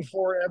meeting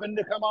for Evan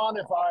to come on?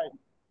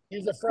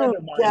 He's a friend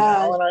of mine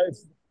now, and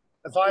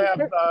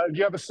do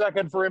you have a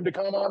second for him to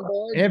come on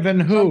board? Evan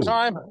who?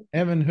 Sometime?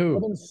 Evan who?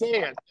 Evan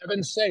Sayed.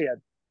 Evan Sayed.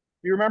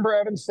 Do you remember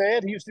Evan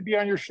Sayed? He used to be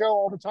on your show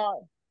all the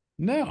time.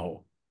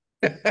 No.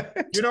 You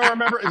don't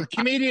remember the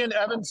comedian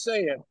Evan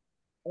Sayed?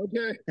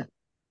 Okay.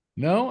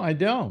 No, I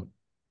don't.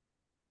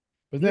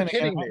 But then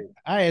kidding me.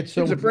 I had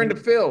so He's a friend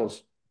of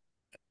Phil's.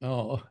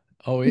 Oh,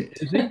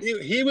 is he?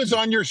 He was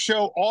on your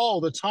show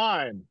all the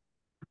time.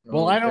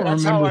 Well, I don't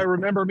That's remember. how I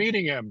remember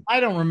meeting him.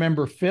 I don't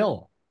remember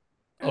Phil.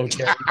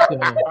 Okay. So.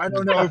 I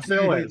don't know who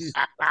Phil is.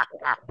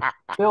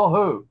 Phil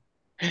who?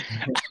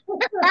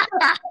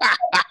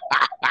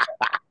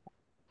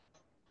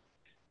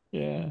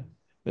 Yeah.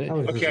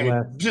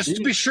 Okay.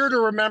 Just be sure to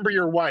remember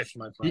your wife,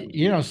 my friend.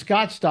 You know,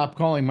 Scott stopped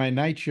calling my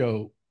night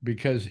show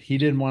because he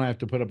didn't want to have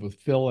to put up with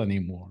Phil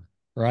anymore.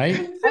 Right?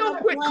 Phil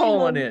quit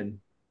calling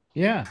in.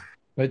 Yeah.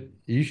 But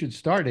you should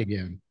start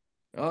again.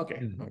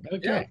 Okay.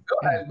 Okay.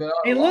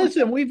 Hey,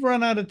 listen, we've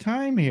run out of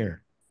time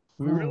here.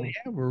 We really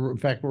have. In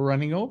fact, we're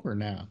running over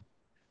now.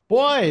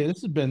 Boy,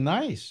 this has been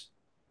nice.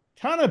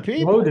 Ton of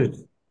people. Loaded.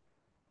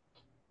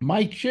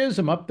 Mike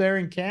Chisholm up there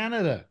in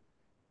Canada.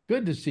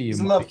 Good to see you. Peace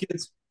and love,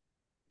 kids.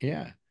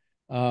 Yeah.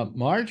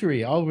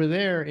 Marjorie over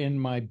there in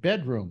my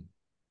bedroom.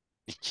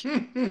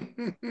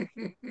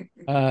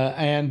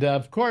 And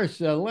of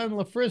course, Len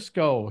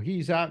LaFrisco,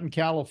 he's out in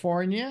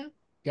California.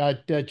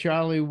 Got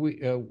Charlie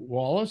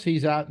Wallace,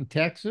 he's out in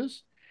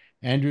Texas.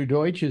 Andrew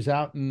Deutsch is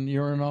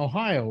you're in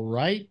Ohio,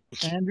 right,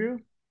 Andrew?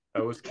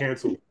 I was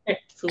canceled.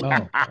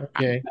 Oh,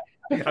 okay.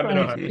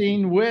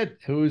 Francine Witt,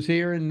 who's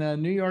here in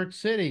New York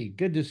City.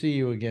 Good to see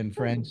you again,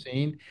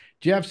 Francine.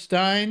 Jeff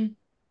Stein.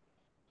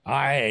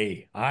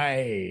 I'm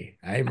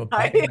a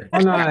pirate.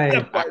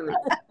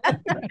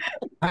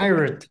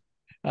 Pirate.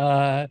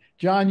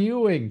 John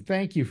Ewing,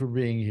 thank you for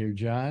being here,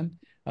 John.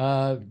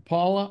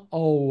 Paula,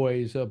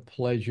 always a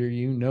pleasure.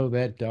 You know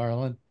that,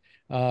 darling.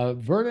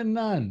 Vernon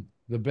Nunn,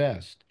 the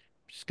best.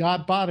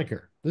 Scott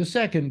Boddicker, the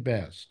second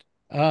best.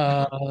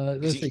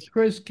 Let's see,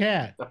 Chris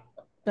Catt,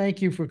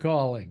 thank you for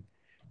calling.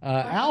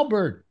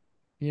 Albert,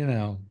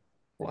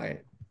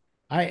 Quiet.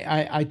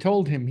 I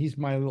told him he's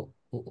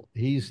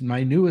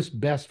my newest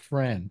best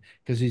friend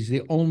because he's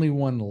the only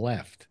one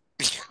left.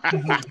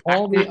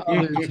 All the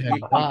others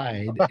have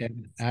died, but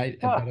I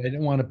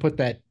didn't want to put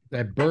that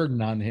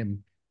burden on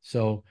him.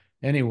 So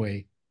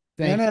anyway,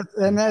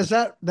 and as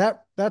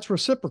that's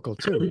reciprocal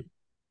too.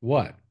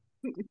 What?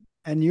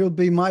 And you'll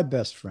be my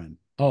best friend.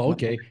 Oh,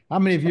 okay. How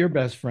many of your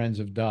best friends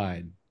have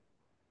died?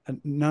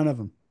 None of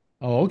them.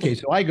 Oh, okay.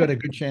 So I got a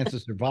good chance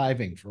of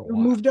surviving for a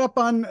while. Moved up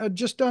on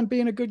just on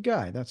being a good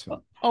guy. That's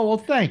all. Oh, well,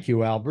 thank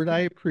you, Albert. I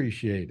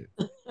appreciate it.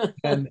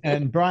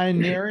 And Brian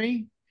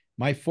Neary,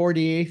 my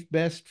 48th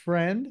best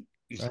friend,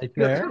 right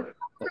there.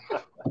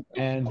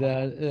 And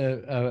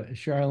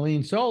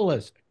Charlene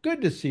Solis.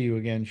 Good to see you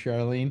again,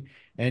 Charlene.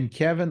 And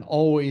Kevin,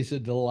 always a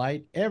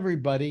delight.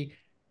 Everybody,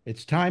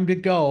 it's time to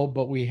go,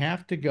 but we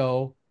have to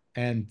go.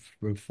 And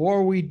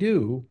before we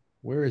do,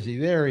 where is he?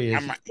 There he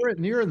is.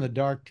 You're in the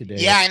dark today.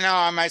 Yeah, I know.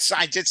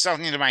 I did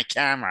something to my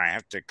camera. I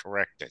have to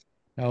correct it.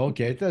 Oh,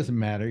 okay. It doesn't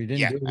matter. You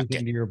didn't do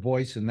anything to your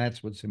voice, and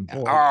that's what's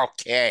important.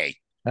 Okay.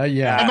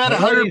 Yeah. I'm at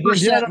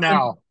 100%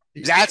 now.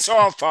 That's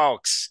all,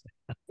 folks.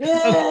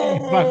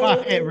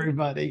 Bye-bye,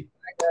 everybody.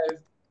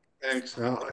 Thanks, Alex.